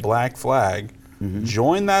see that black flag,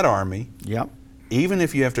 join that army. Yep. Even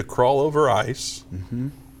if you have to crawl over ice.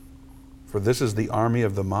 For this is the army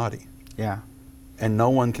of the Mahdi. Yeah. And no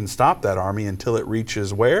one can stop that army until it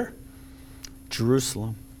reaches where?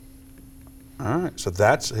 Jerusalem. All right. So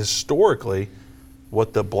that's historically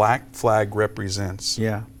what the black flag represents.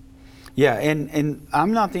 Yeah. Yeah, and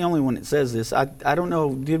I'm not the only one that says this. I don't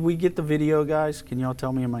know, did we get the video, guys? Can y'all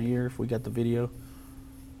tell me in my ear if we got the video?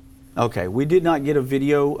 Okay, we did not get a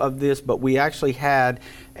video of this, but we actually had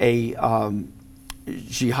a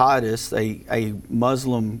jihadist, a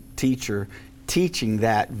Muslim teacher, teaching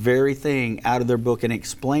that very thing out of their book and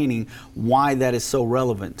explaining why that is so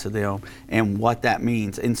relevant to them and what that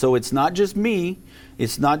means. And so it's not just me,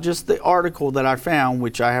 it's not just the article that I found,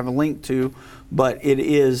 which I have a link to, but it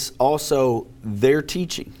is also their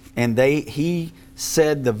teaching. And he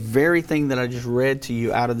said the very thing that I just read to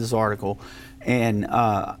you out of this article. And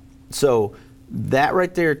so that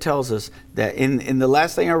right there tells us that in the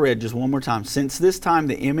last thing I read, just one more time, since this time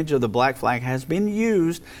the image of the black flag has been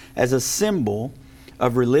used as a symbol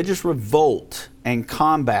of religious revolt and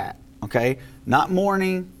combat, okay? Not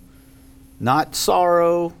mourning, not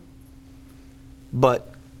sorrow,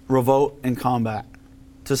 but revolt and combat.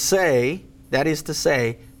 That is to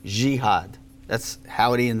say, jihad. That's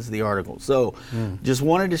how it ends the article. So just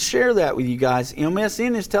wanted to share that with you guys.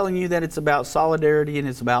 MSN is telling you that it's about solidarity and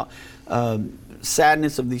it's about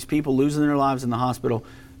sadness of these people losing their lives in the hospital.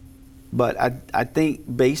 But I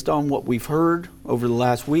think based on what we've heard over the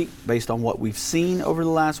last week, based on what we've seen over the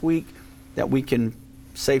last week, that we can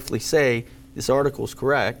safely say this article is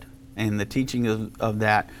correct. And the teaching of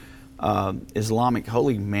that Islamic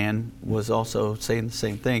holy man was also saying the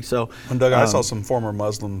same thing. So, Doug, I saw some former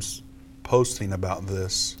Muslims posting about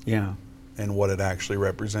this, and what it actually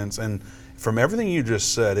represents. And from everything you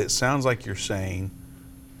just said, it sounds like you're saying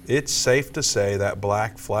it's safe to say that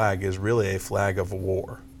black flag is really a flag of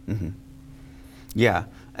war. Yeah,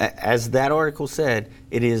 as that article said,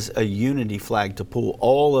 it is a unity flag to pull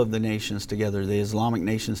all of the nations together, the Islamic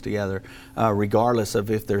nations together, regardless of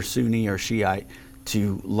if they're Sunni or Shiite,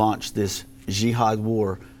 to launch this jihad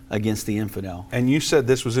war against the infidel. And you said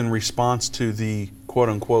this was in response to the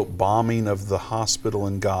quote-unquote bombing of the hospital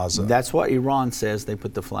in Gaza. That's what Iran says they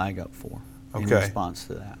put the flag up for. in Okay. response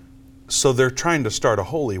to that. So they're trying to start a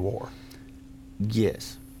holy war.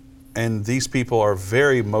 Yes. And these people are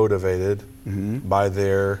very motivated by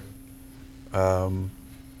their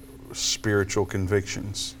spiritual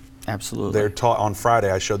convictions. Absolutely. They're taught on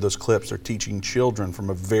Friday. I showed those clips. They're teaching children from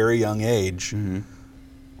a very young age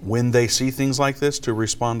when they see things like this to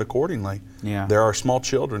respond accordingly. Yeah. There are small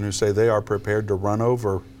children who say they are prepared to run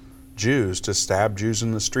over Jews, to stab Jews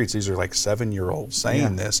in the streets. These are like 7-year-olds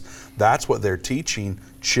saying this. That's what they're teaching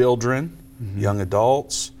children, young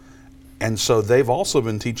adults. And so they've also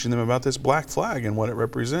been teaching them about this black flag and what it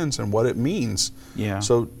represents and what it means. Yeah.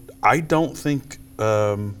 So I don't think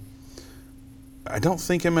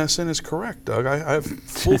MSN is correct, Doug. I have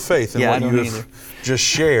full faith in what you have just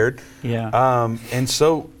shared. Yeah. And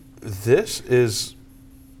so this is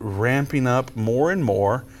ramping up more and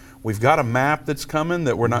more. We've got a map that's coming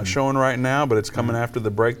that we're not showing right now, but it's coming after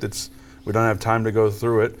the break. We don't have time to go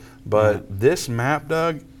through it. But this map,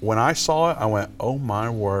 Doug, when I saw it, I went, oh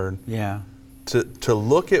my word. Yeah. To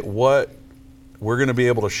look at what we're going to be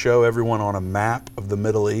able to show everyone on a map of the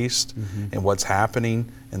Middle East and what's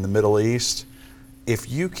happening in the Middle East,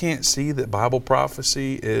 if you can't see that Bible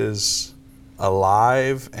prophecy is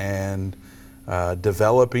alive and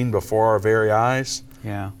developing before our very eyes,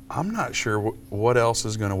 I'm not sure what else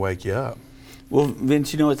is going to wake you up. Well,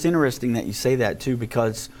 Vince, it's interesting that you say that too,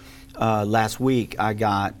 because last week I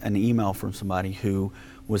got an email from somebody who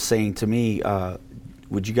was saying to me,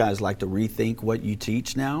 would you guys like to rethink what you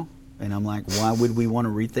teach now? And I'm like, why would we want to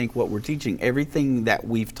rethink what we're teaching? Everything that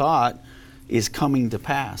we've taught is coming to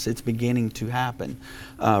pass. It's beginning to happen.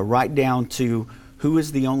 Right down to who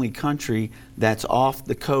is the only country that's off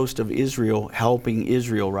the coast of Israel helping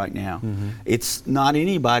Israel right now. It's not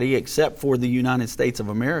anybody except for the United States of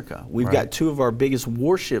America. We've got 2 of our biggest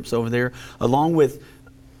warships over there, along with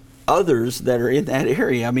others that are in that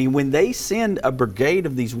area. I mean, when they send a brigade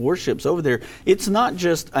of these warships over there, it's not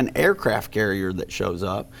just an aircraft carrier that shows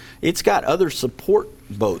up. It's got other support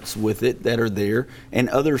boats with it that are there, and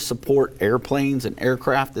other support airplanes and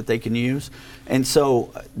aircraft that they can use. And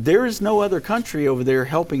so there is no other country over there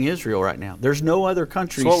helping Israel right now. There's no other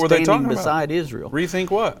country standing beside Israel.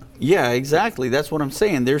 Rethink what? Yeah, exactly. That's what I'm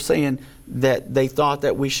saying. They're saying that they thought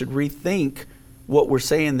that we should rethink what we're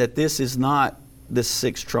saying, that this is not the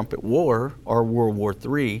Sixth Trumpet War or World War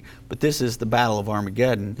III, but this is the Battle of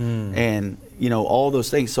Armageddon and all those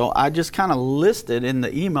things. So I just kind of listed in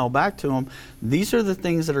the email back to them, these are the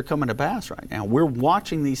things that are coming to pass right now. We're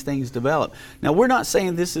watching these things develop. Now, we're not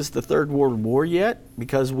saying this is the Third World War yet,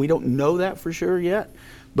 because we don't know that for sure yet,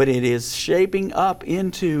 but it is shaping up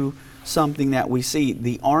into something that we see.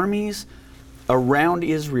 The armies around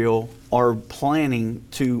Israel are planning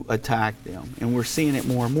to attack them, and we're seeing it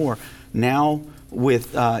more and more. Now,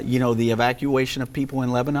 with the evacuation of people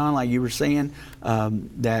in Lebanon, like you were saying,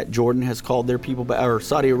 that Jordan has called their people, or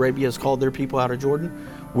Saudi Arabia has called their people out of Jordan.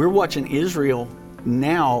 We're watching Israel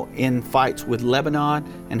now in fights with Lebanon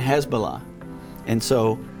and Hezbollah, and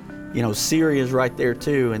so Syria is right there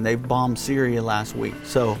too, and they've bombed Syria last week.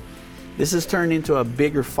 So this has turned into a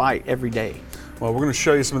bigger fight every day. Well, we're going to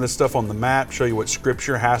show you some of this stuff on the map, show you what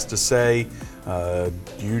Scripture has to say.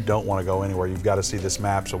 You don't want to go anywhere. You've got to see this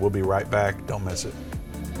map, so we'll be right back. Don't miss it.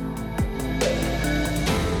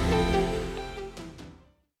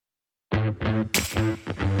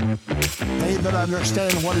 They that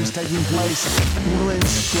understand what is taking place will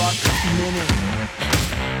instruct many.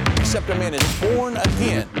 Except a man is born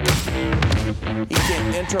again, he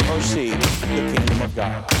can't enter or see the kingdom of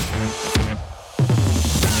God.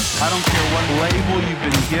 I don't care what label you've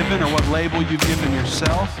been given or what label you've given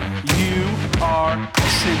yourself. You are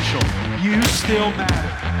essential. You still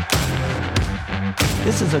matter.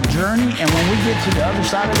 This is a journey, and when we get to the other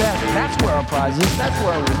side of that, that's where our prize is. That's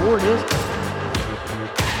where our reward is.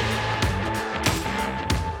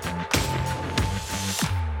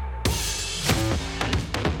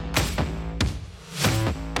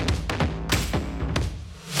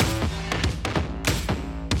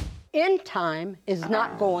 End time is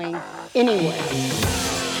not going anywhere.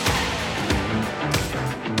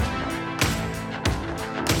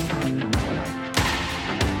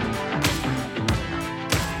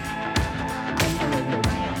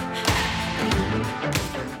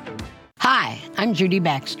 Hi, I'm Judy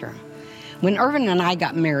Baxter. When Irvin and I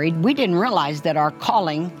got married, we didn't realize that our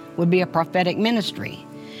calling would be a prophetic ministry.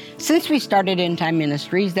 Since we started End Time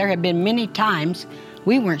Ministries, there have been many times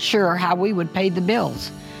we weren't sure how we would pay the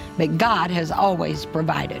bills. But God has always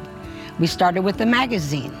provided. We started with the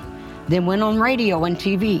magazine, then went on radio and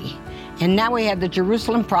TV, and now we have the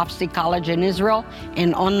Jerusalem Prophecy College in Israel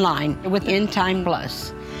and online with End Time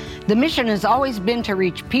Plus. The mission has always been to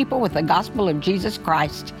reach people with the gospel of Jesus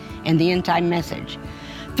Christ and the end-time message.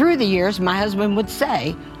 Through the years, my husband would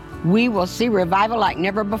say, we will see revival like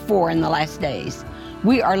never before in the last days.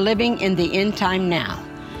 We are living in the end time now.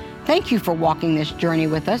 Thank you for walking this journey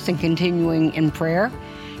with us and continuing in prayer.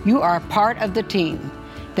 You are a part of the team.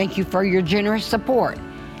 Thank you for your generous support.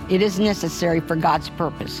 It is necessary for God's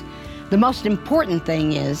purpose. The most important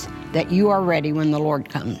thing is that you are ready when the Lord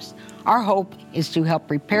comes. Our hope is to help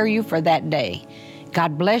prepare you for that day.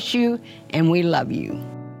 God bless you, and we love you.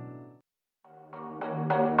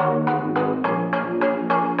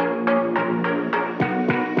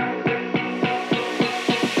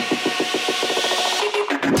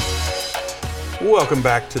 Welcome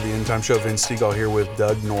back to the End Time Show. Vince Stegall here with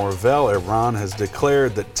Doug Norvell. Iran has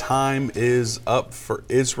declared that time is up for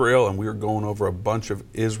Israel, and we are going over a bunch of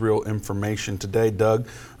Israel information today. Doug,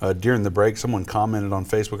 during the break, someone commented on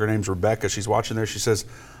Facebook. Her name's Rebecca. She's watching there. She says,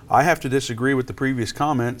 I have to disagree with the previous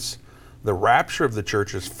comments. The rapture of the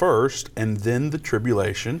church is first, and then the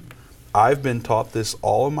tribulation. I've been taught this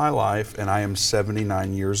all of my life, and I am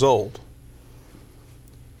 79 years old.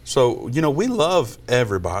 So, we love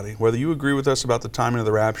everybody. Whether you agree with us about the timing of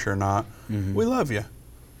the rapture or not, we love you.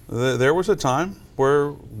 There was a time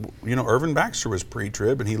where, Irvin Baxter was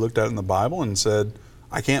pre-trib, and he looked at it in the Bible and said,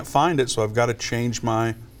 I can't find it, so I've got to change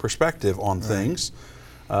my perspective on things.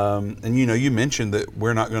 And, you mentioned that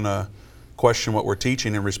we're not going to question what we're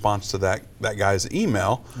teaching in response to that guy's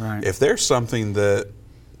email. Right. If there's something that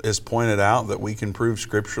is pointed out that we can prove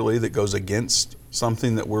scripturally that goes against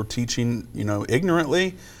something that we're teaching,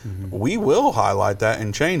 ignorantly, we will highlight that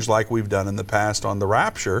and change like we've done in the past on the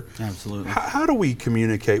rapture. Absolutely. How do we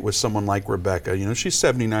communicate with someone like Rebecca? She's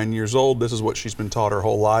 79 years old. This is what she's been taught her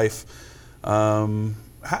whole life.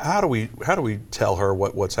 How do we tell her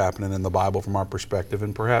what's happening in the Bible from our perspective,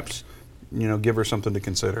 and perhaps, give her something to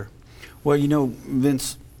consider? Well,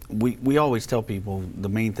 Vince, we always tell people the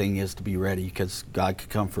main thing is to be ready, because God could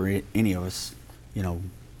come for any of us,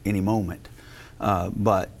 any moment.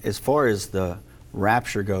 But as far as the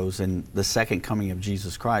rapture goes and the second coming of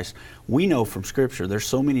Jesus Christ, we know from Scripture, there's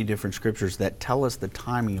so many different Scriptures that tell us the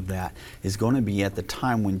timing of that is going to be at the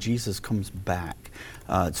time when Jesus comes back.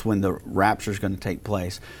 It's when the rapture is going to take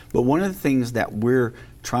place. But one of the things that we're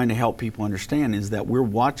trying to help people understand is that we're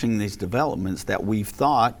watching these developments that we've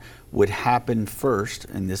thought would happen first,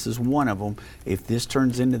 and this is one of them. If this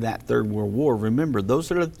turns into that Third World War, remember,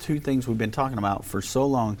 those are the two things we've been talking about for so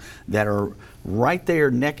long that are right there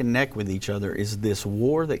neck and neck with each other, is this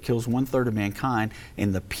war that kills 1/3 of mankind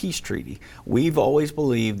and the peace treaty. We've always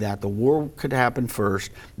believed that the war could happen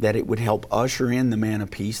first, that it would help usher in the man of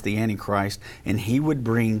peace, the Antichrist, and he would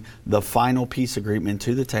bring the final peace agreement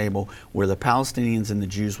to the table where the Palestinians and the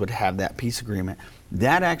Jews would have that peace agreement.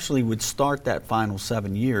 That actually would start that final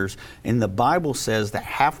 7 years. And the Bible says that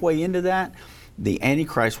halfway into that, the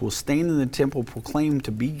Antichrist will stand in the temple, proclaim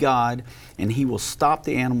to be God, and he will stop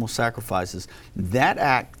the animal sacrifices. That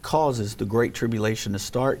act causes the Great Tribulation to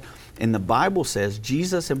start. And the Bible says,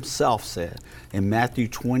 Jesus himself said in Matthew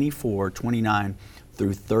 24:29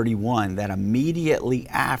 through 31, that immediately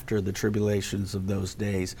after the tribulations of those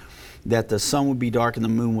days, that the sun would be dark and the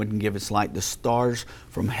moon wouldn't give its light, the stars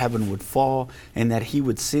from heaven would fall, and that he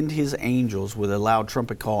would send his angels with a loud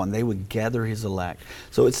trumpet call, and they would gather his elect.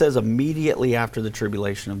 So it says immediately after the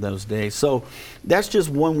tribulation of those days. So that's just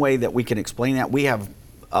one way that we can explain that. We have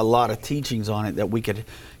a lot of teachings on it that we could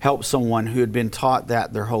help someone who had been taught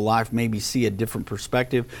that their whole life maybe see a different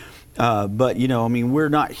perspective. But we're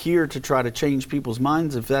not here to try to change people's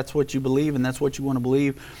minds. If that's what you believe and that's what you want to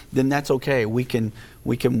believe, then that's okay. We can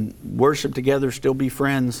worship together, still be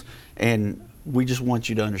friends, and we just want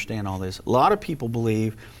you to understand all this. A lot of people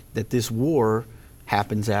believe that this war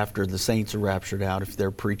happens after the saints are raptured out. If they're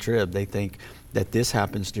pre-trib, they think that this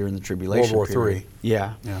happens during the tribulation World War period. III.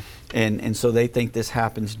 Yeah. Yeah. And so they think this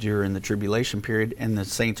happens during the tribulation period and the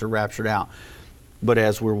saints are raptured out. But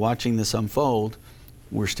as we're watching this unfold,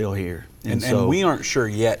 we're still here. And we aren't sure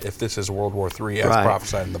yet if this is World War III as Right.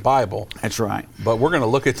 prophesied in the Bible. That's right. But we're going to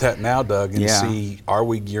look at that now, Doug, and Yeah. see, are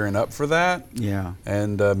we gearing up for that? Yeah.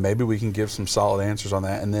 And maybe we can give some solid answers on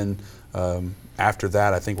that. And then after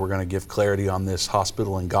that, I think we're going to give clarity on this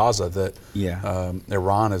hospital in Gaza that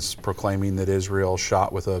Iran is proclaiming that Israel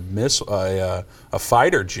shot with a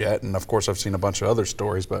fighter jet. And of course, I've seen a bunch of other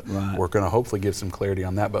stories, but we're going to hopefully give some clarity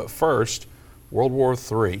on that. But first, World War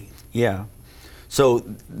III. Yeah. So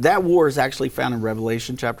that war is actually found in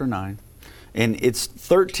Revelation chapter 9. And it's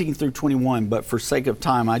 13 through 21, but for sake of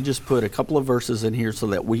time, I just put a couple of verses in here so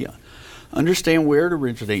that we understand where it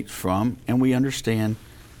originates from and we understand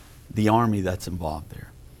the army that's involved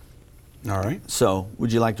there. All right. So,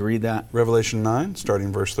 would you like to read that? Revelation 9,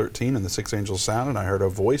 starting verse 13, and the sixth angel sounded, and I heard a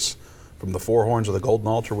voice from the four horns of the golden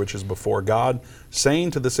altar which is before God,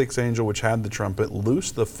 saying to the sixth angel which had the trumpet,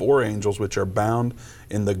 loose the four angels which are bound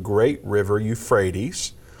in the great river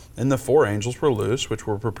Euphrates. And the four angels were loose, which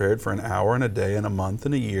were prepared for an hour and a day and a month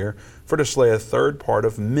and a year, for to slay a third part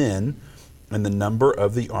of men. And the number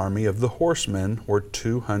of the army of the horsemen were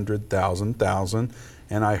 200,000,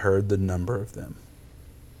 and I heard the number of them.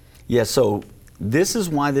 Yeah, so this is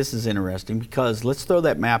why this is interesting, because let's throw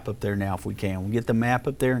that map up there now if we can. We'll get the map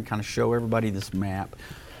up there and kind of show everybody this map.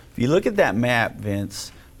 If you look at that map,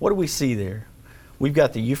 Vince, what do we see there? We've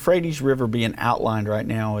got the Euphrates River being outlined right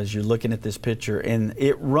now as you're looking at this picture, and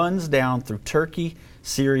it runs down through Turkey,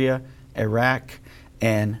 Syria, Iraq,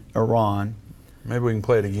 and Iran. Maybe we can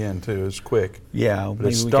play it again too. It's quick. Yeah, but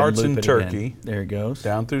it starts in Turkey. Again. There it goes.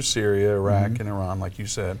 Down through Syria, Iraq, and Iran, like you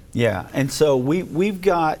said. Yeah, and so we've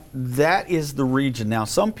got, that is the region. Now,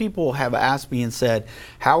 some people have asked me and said,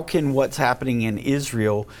 how can what's happening in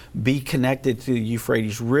Israel be connected to the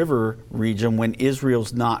Euphrates River region when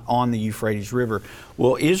Israel's not on the Euphrates River?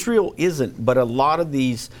 Well, Israel isn't, but a lot of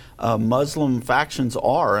these Muslim factions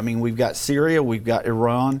are. I mean, we've got Syria, we've got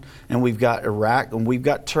Iran, and we've got Iraq, and we've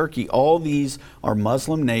got Turkey. All these are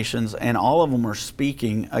Muslim nations, and all of them are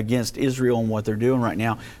speaking against Israel and what they're doing right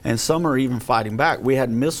now, and some are even fighting back. We had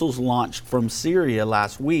missiles launched from Syria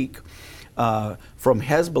last week, from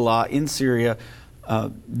Hezbollah in Syria.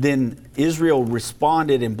 Then Israel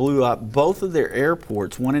responded and blew up both of their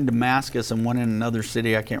airports, one in Damascus and one in another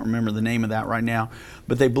city. I can't remember the name of that right now.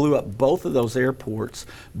 But they blew up both of those airports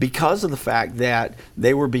because of the fact that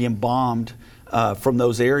they were being bombed from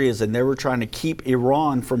those areas, and they were trying to keep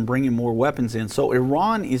Iran from bringing more weapons in. So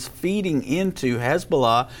Iran is feeding into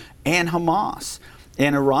Hezbollah and Hamas.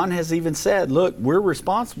 And Iran has even said, look, we're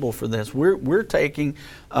responsible for this. We're taking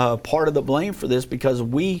part of the blame for this because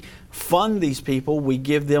we fund these people, we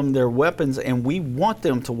give them their weapons, and we want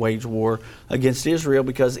them to wage war against Israel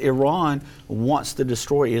because Iran wants to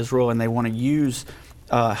destroy Israel, and they want to use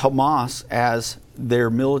Hamas as their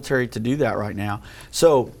military to do that right now.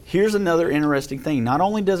 So here's another interesting thing. Not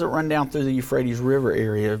only does it run down through the Euphrates River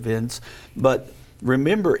area, Vince, but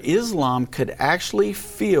remember, Islam could actually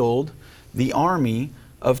field the army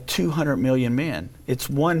of 200 million men. It's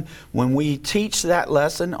one, when we teach that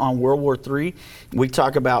lesson on World War III, we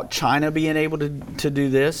talk about China being able to do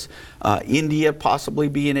this, India possibly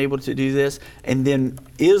being able to do this, and then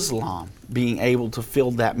Islam being able to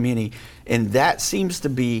field that many. And that seems to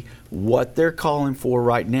be what they're calling for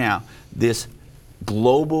right now, this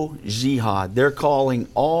global jihad. They're calling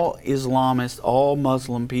all Islamists, all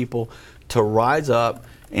Muslim people to rise up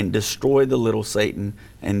and destroy the little Satan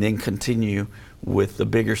and then continue with the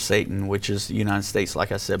bigger Satan, which is the United States,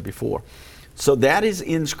 like I said before. So that is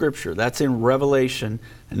in Scripture. That's in Revelation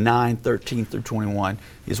 9:13 through 21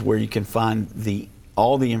 is where you can find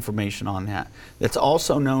all the information on that. That's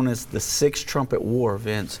also known as the Sixth Trumpet War,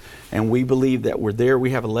 Vince. And we believe that we're there.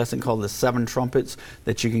 We have a lesson called the Seven Trumpets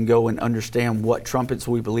that you can go and understand what trumpets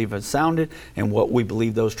we believe have sounded and what we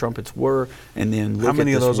believe those trumpets were, and then look at this war. How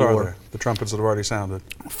many of those are there, the trumpets that have already sounded?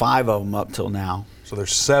 5 of them up till now. So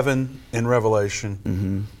there's 7 in Revelation.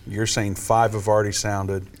 Mm-hmm. You're saying 5 have already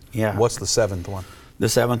sounded. Yeah. What's the 7th one? The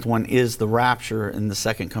 7th one is the rapture and the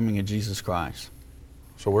second coming of Jesus Christ.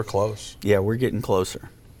 So we're close. Yeah, we're getting closer.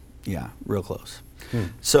 Yeah, real close.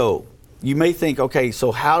 So you may think, okay,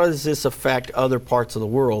 so how does this affect other parts of the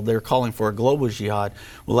world? They're calling for a global jihad.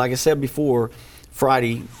 Well, like I said before,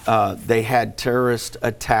 Friday, they had terrorist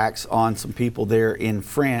attacks on some people there in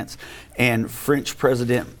France. And French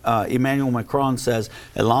President Emmanuel Macron says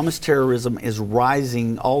Islamist terrorism is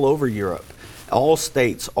rising all over Europe. All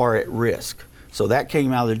states are at risk. So that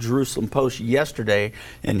came out of the Jerusalem Post yesterday,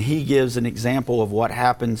 and he gives an example of what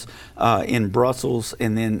happens in Brussels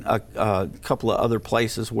and then a couple of other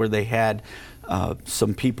places where they had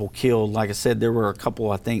some people killed. Like I said, there were a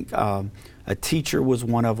couple, I think, a teacher was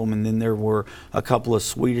one of them, and then there were a couple of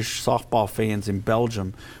Swedish softball fans in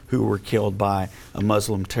Belgium who were killed by a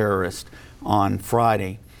Muslim terrorist on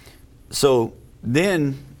Friday. So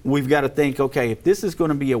then we've got to think, okay, if this is going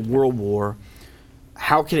to be a world war,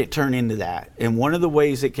 how can it turn into that? And one of the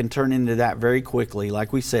ways it can turn into that very quickly,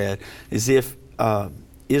 like we said, is if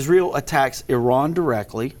Israel attacks Iran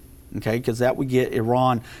directly, okay, because that would get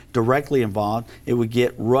Iran directly involved. It would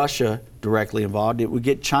get Russia directly involved. It would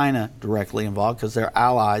get China directly involved because they're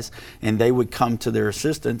allies and they would come to their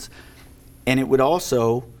assistance. And it would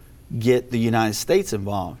also get the United States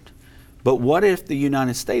involved. But what if the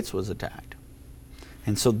United States was attacked?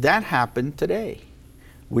 And so that happened today.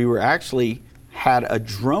 We were actually had a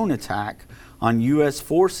drone attack on U.S.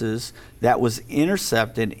 forces that was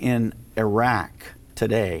intercepted in Iraq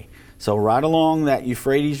today. So right along that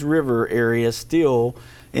Euphrates River area, still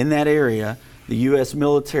in that area, the U.S.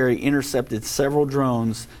 military intercepted several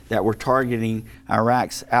drones that were targeting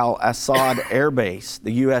Iraq's al-Assad air base.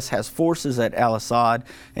 The U.S. has forces at al-Assad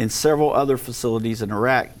and several other facilities in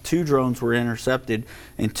Iraq. 2 drones were intercepted,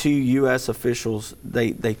 and 2 U.S. officials,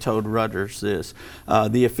 they told Reuters this.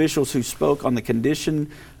 The officials who spoke on the condition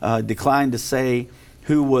declined to say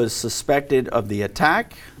who was suspected of the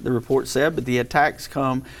attack, the report said, but the attacks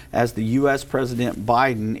come as the U.S. President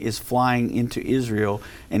Biden is flying into Israel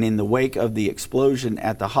and in the wake of the explosion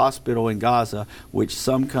at the hospital in Gaza, which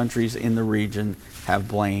some countries in the region have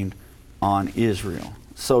blamed on Israel.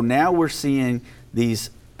 So now we're seeing these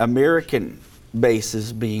American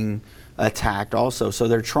bases being attacked also. So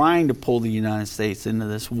they're trying to pull the United States into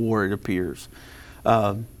this war, it appears.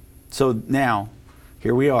 So now,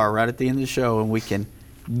 here we are right at the end of the show, and we can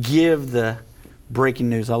give the breaking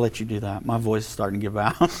news. I'll let you do that. My voice is starting to give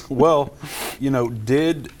out. Well,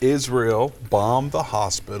 did Israel bomb the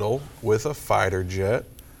hospital with a fighter jet?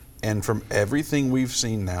 And from everything we've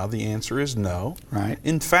seen now, the answer is no. Right.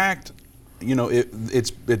 In fact,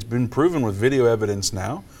 it's been proven with video evidence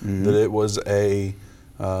now that it was a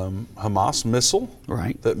Hamas missile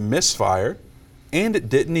that misfired. And it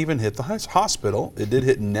didn't even hit the hospital. It did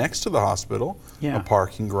hit next to the hospital, a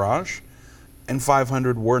parking garage, and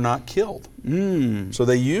 500 were not killed. So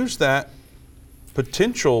they used that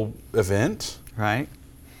potential event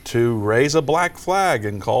to raise a black flag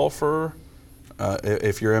and call for,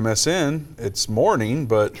 if you're MSN, it's mourning,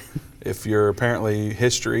 but if you're apparently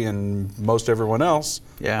history and most everyone else,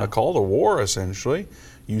 a call to war, essentially.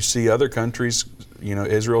 You see other countries,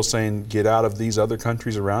 Israel saying, get out of these other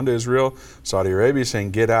countries around Israel. Saudi Arabia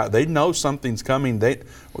saying, get out. They know something's coming.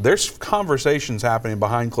 There's conversations happening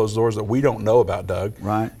behind closed doors that we don't know about, Doug.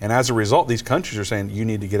 Right. And as a result, these countries are saying, you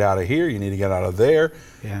need to get out of here, you need to get out of there,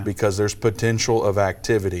 because there's potential of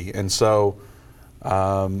activity. And so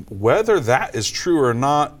whether that is true or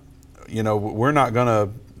not, we're not going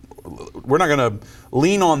to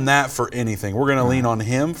lean on that for anything. We're going to lean on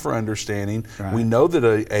him for understanding. We know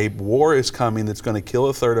that a war is coming that's going to kill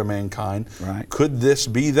a third of mankind. Could this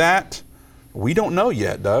be that? We don't know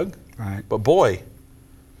yet, Doug. But boy,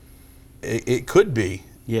 it could be.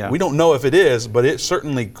 We don't know if it is, but it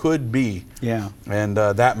certainly could be. And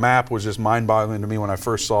that map was just mind-boggling to me when I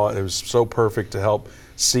first saw it. It was so perfect to help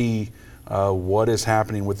see what is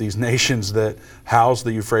happening with these nations that house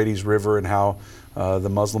the Euphrates River and how the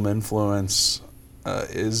Muslim influence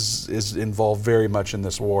is involved very much in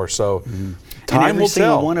this war. So time and every will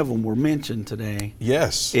single tell. one of them were mentioned today.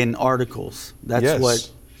 Yes. In articles. That's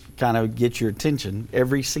what kind of gets your attention.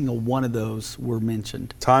 Every single one of those were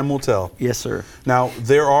mentioned. Time will tell. Yes, sir. Now,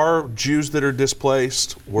 there are Jews that are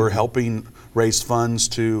displaced. We're helping raise funds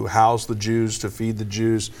to house the Jews, to feed the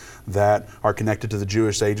Jews that are connected to the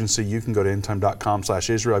Jewish Agency. You can go to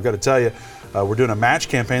endtime.com/Israel. I've got to tell you, we're doing a match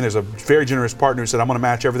campaign. There's a very generous partner who said, I'm going to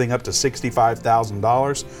match everything up to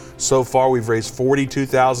 $65,000. So far, we've raised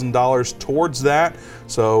 $42,000 towards that.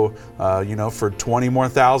 So, for $20,000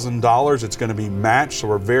 more, it's going to be matched. So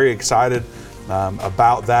we're very excited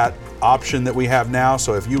about that option that we have now.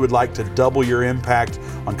 So if you would like to double your impact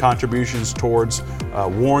on contributions towards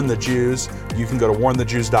Warn the Jews, you can go to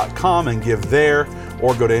warnthejews.com and give there,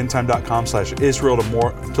 or go to endtime.com/Israel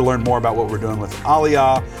to learn more about what we're doing with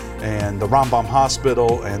Aliyah and the Rambam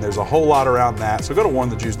Hospital, and there's a whole lot around that. So go to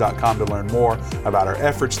warnthejews.com to learn more about our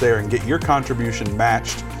efforts there and get your contribution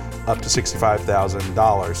matched up to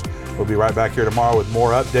 $65,000. We'll be right back here tomorrow with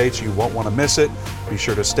more updates. You won't want to miss it. Be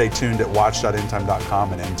sure to stay tuned at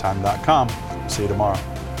watch.endtime.com and endtime.com. See you tomorrow.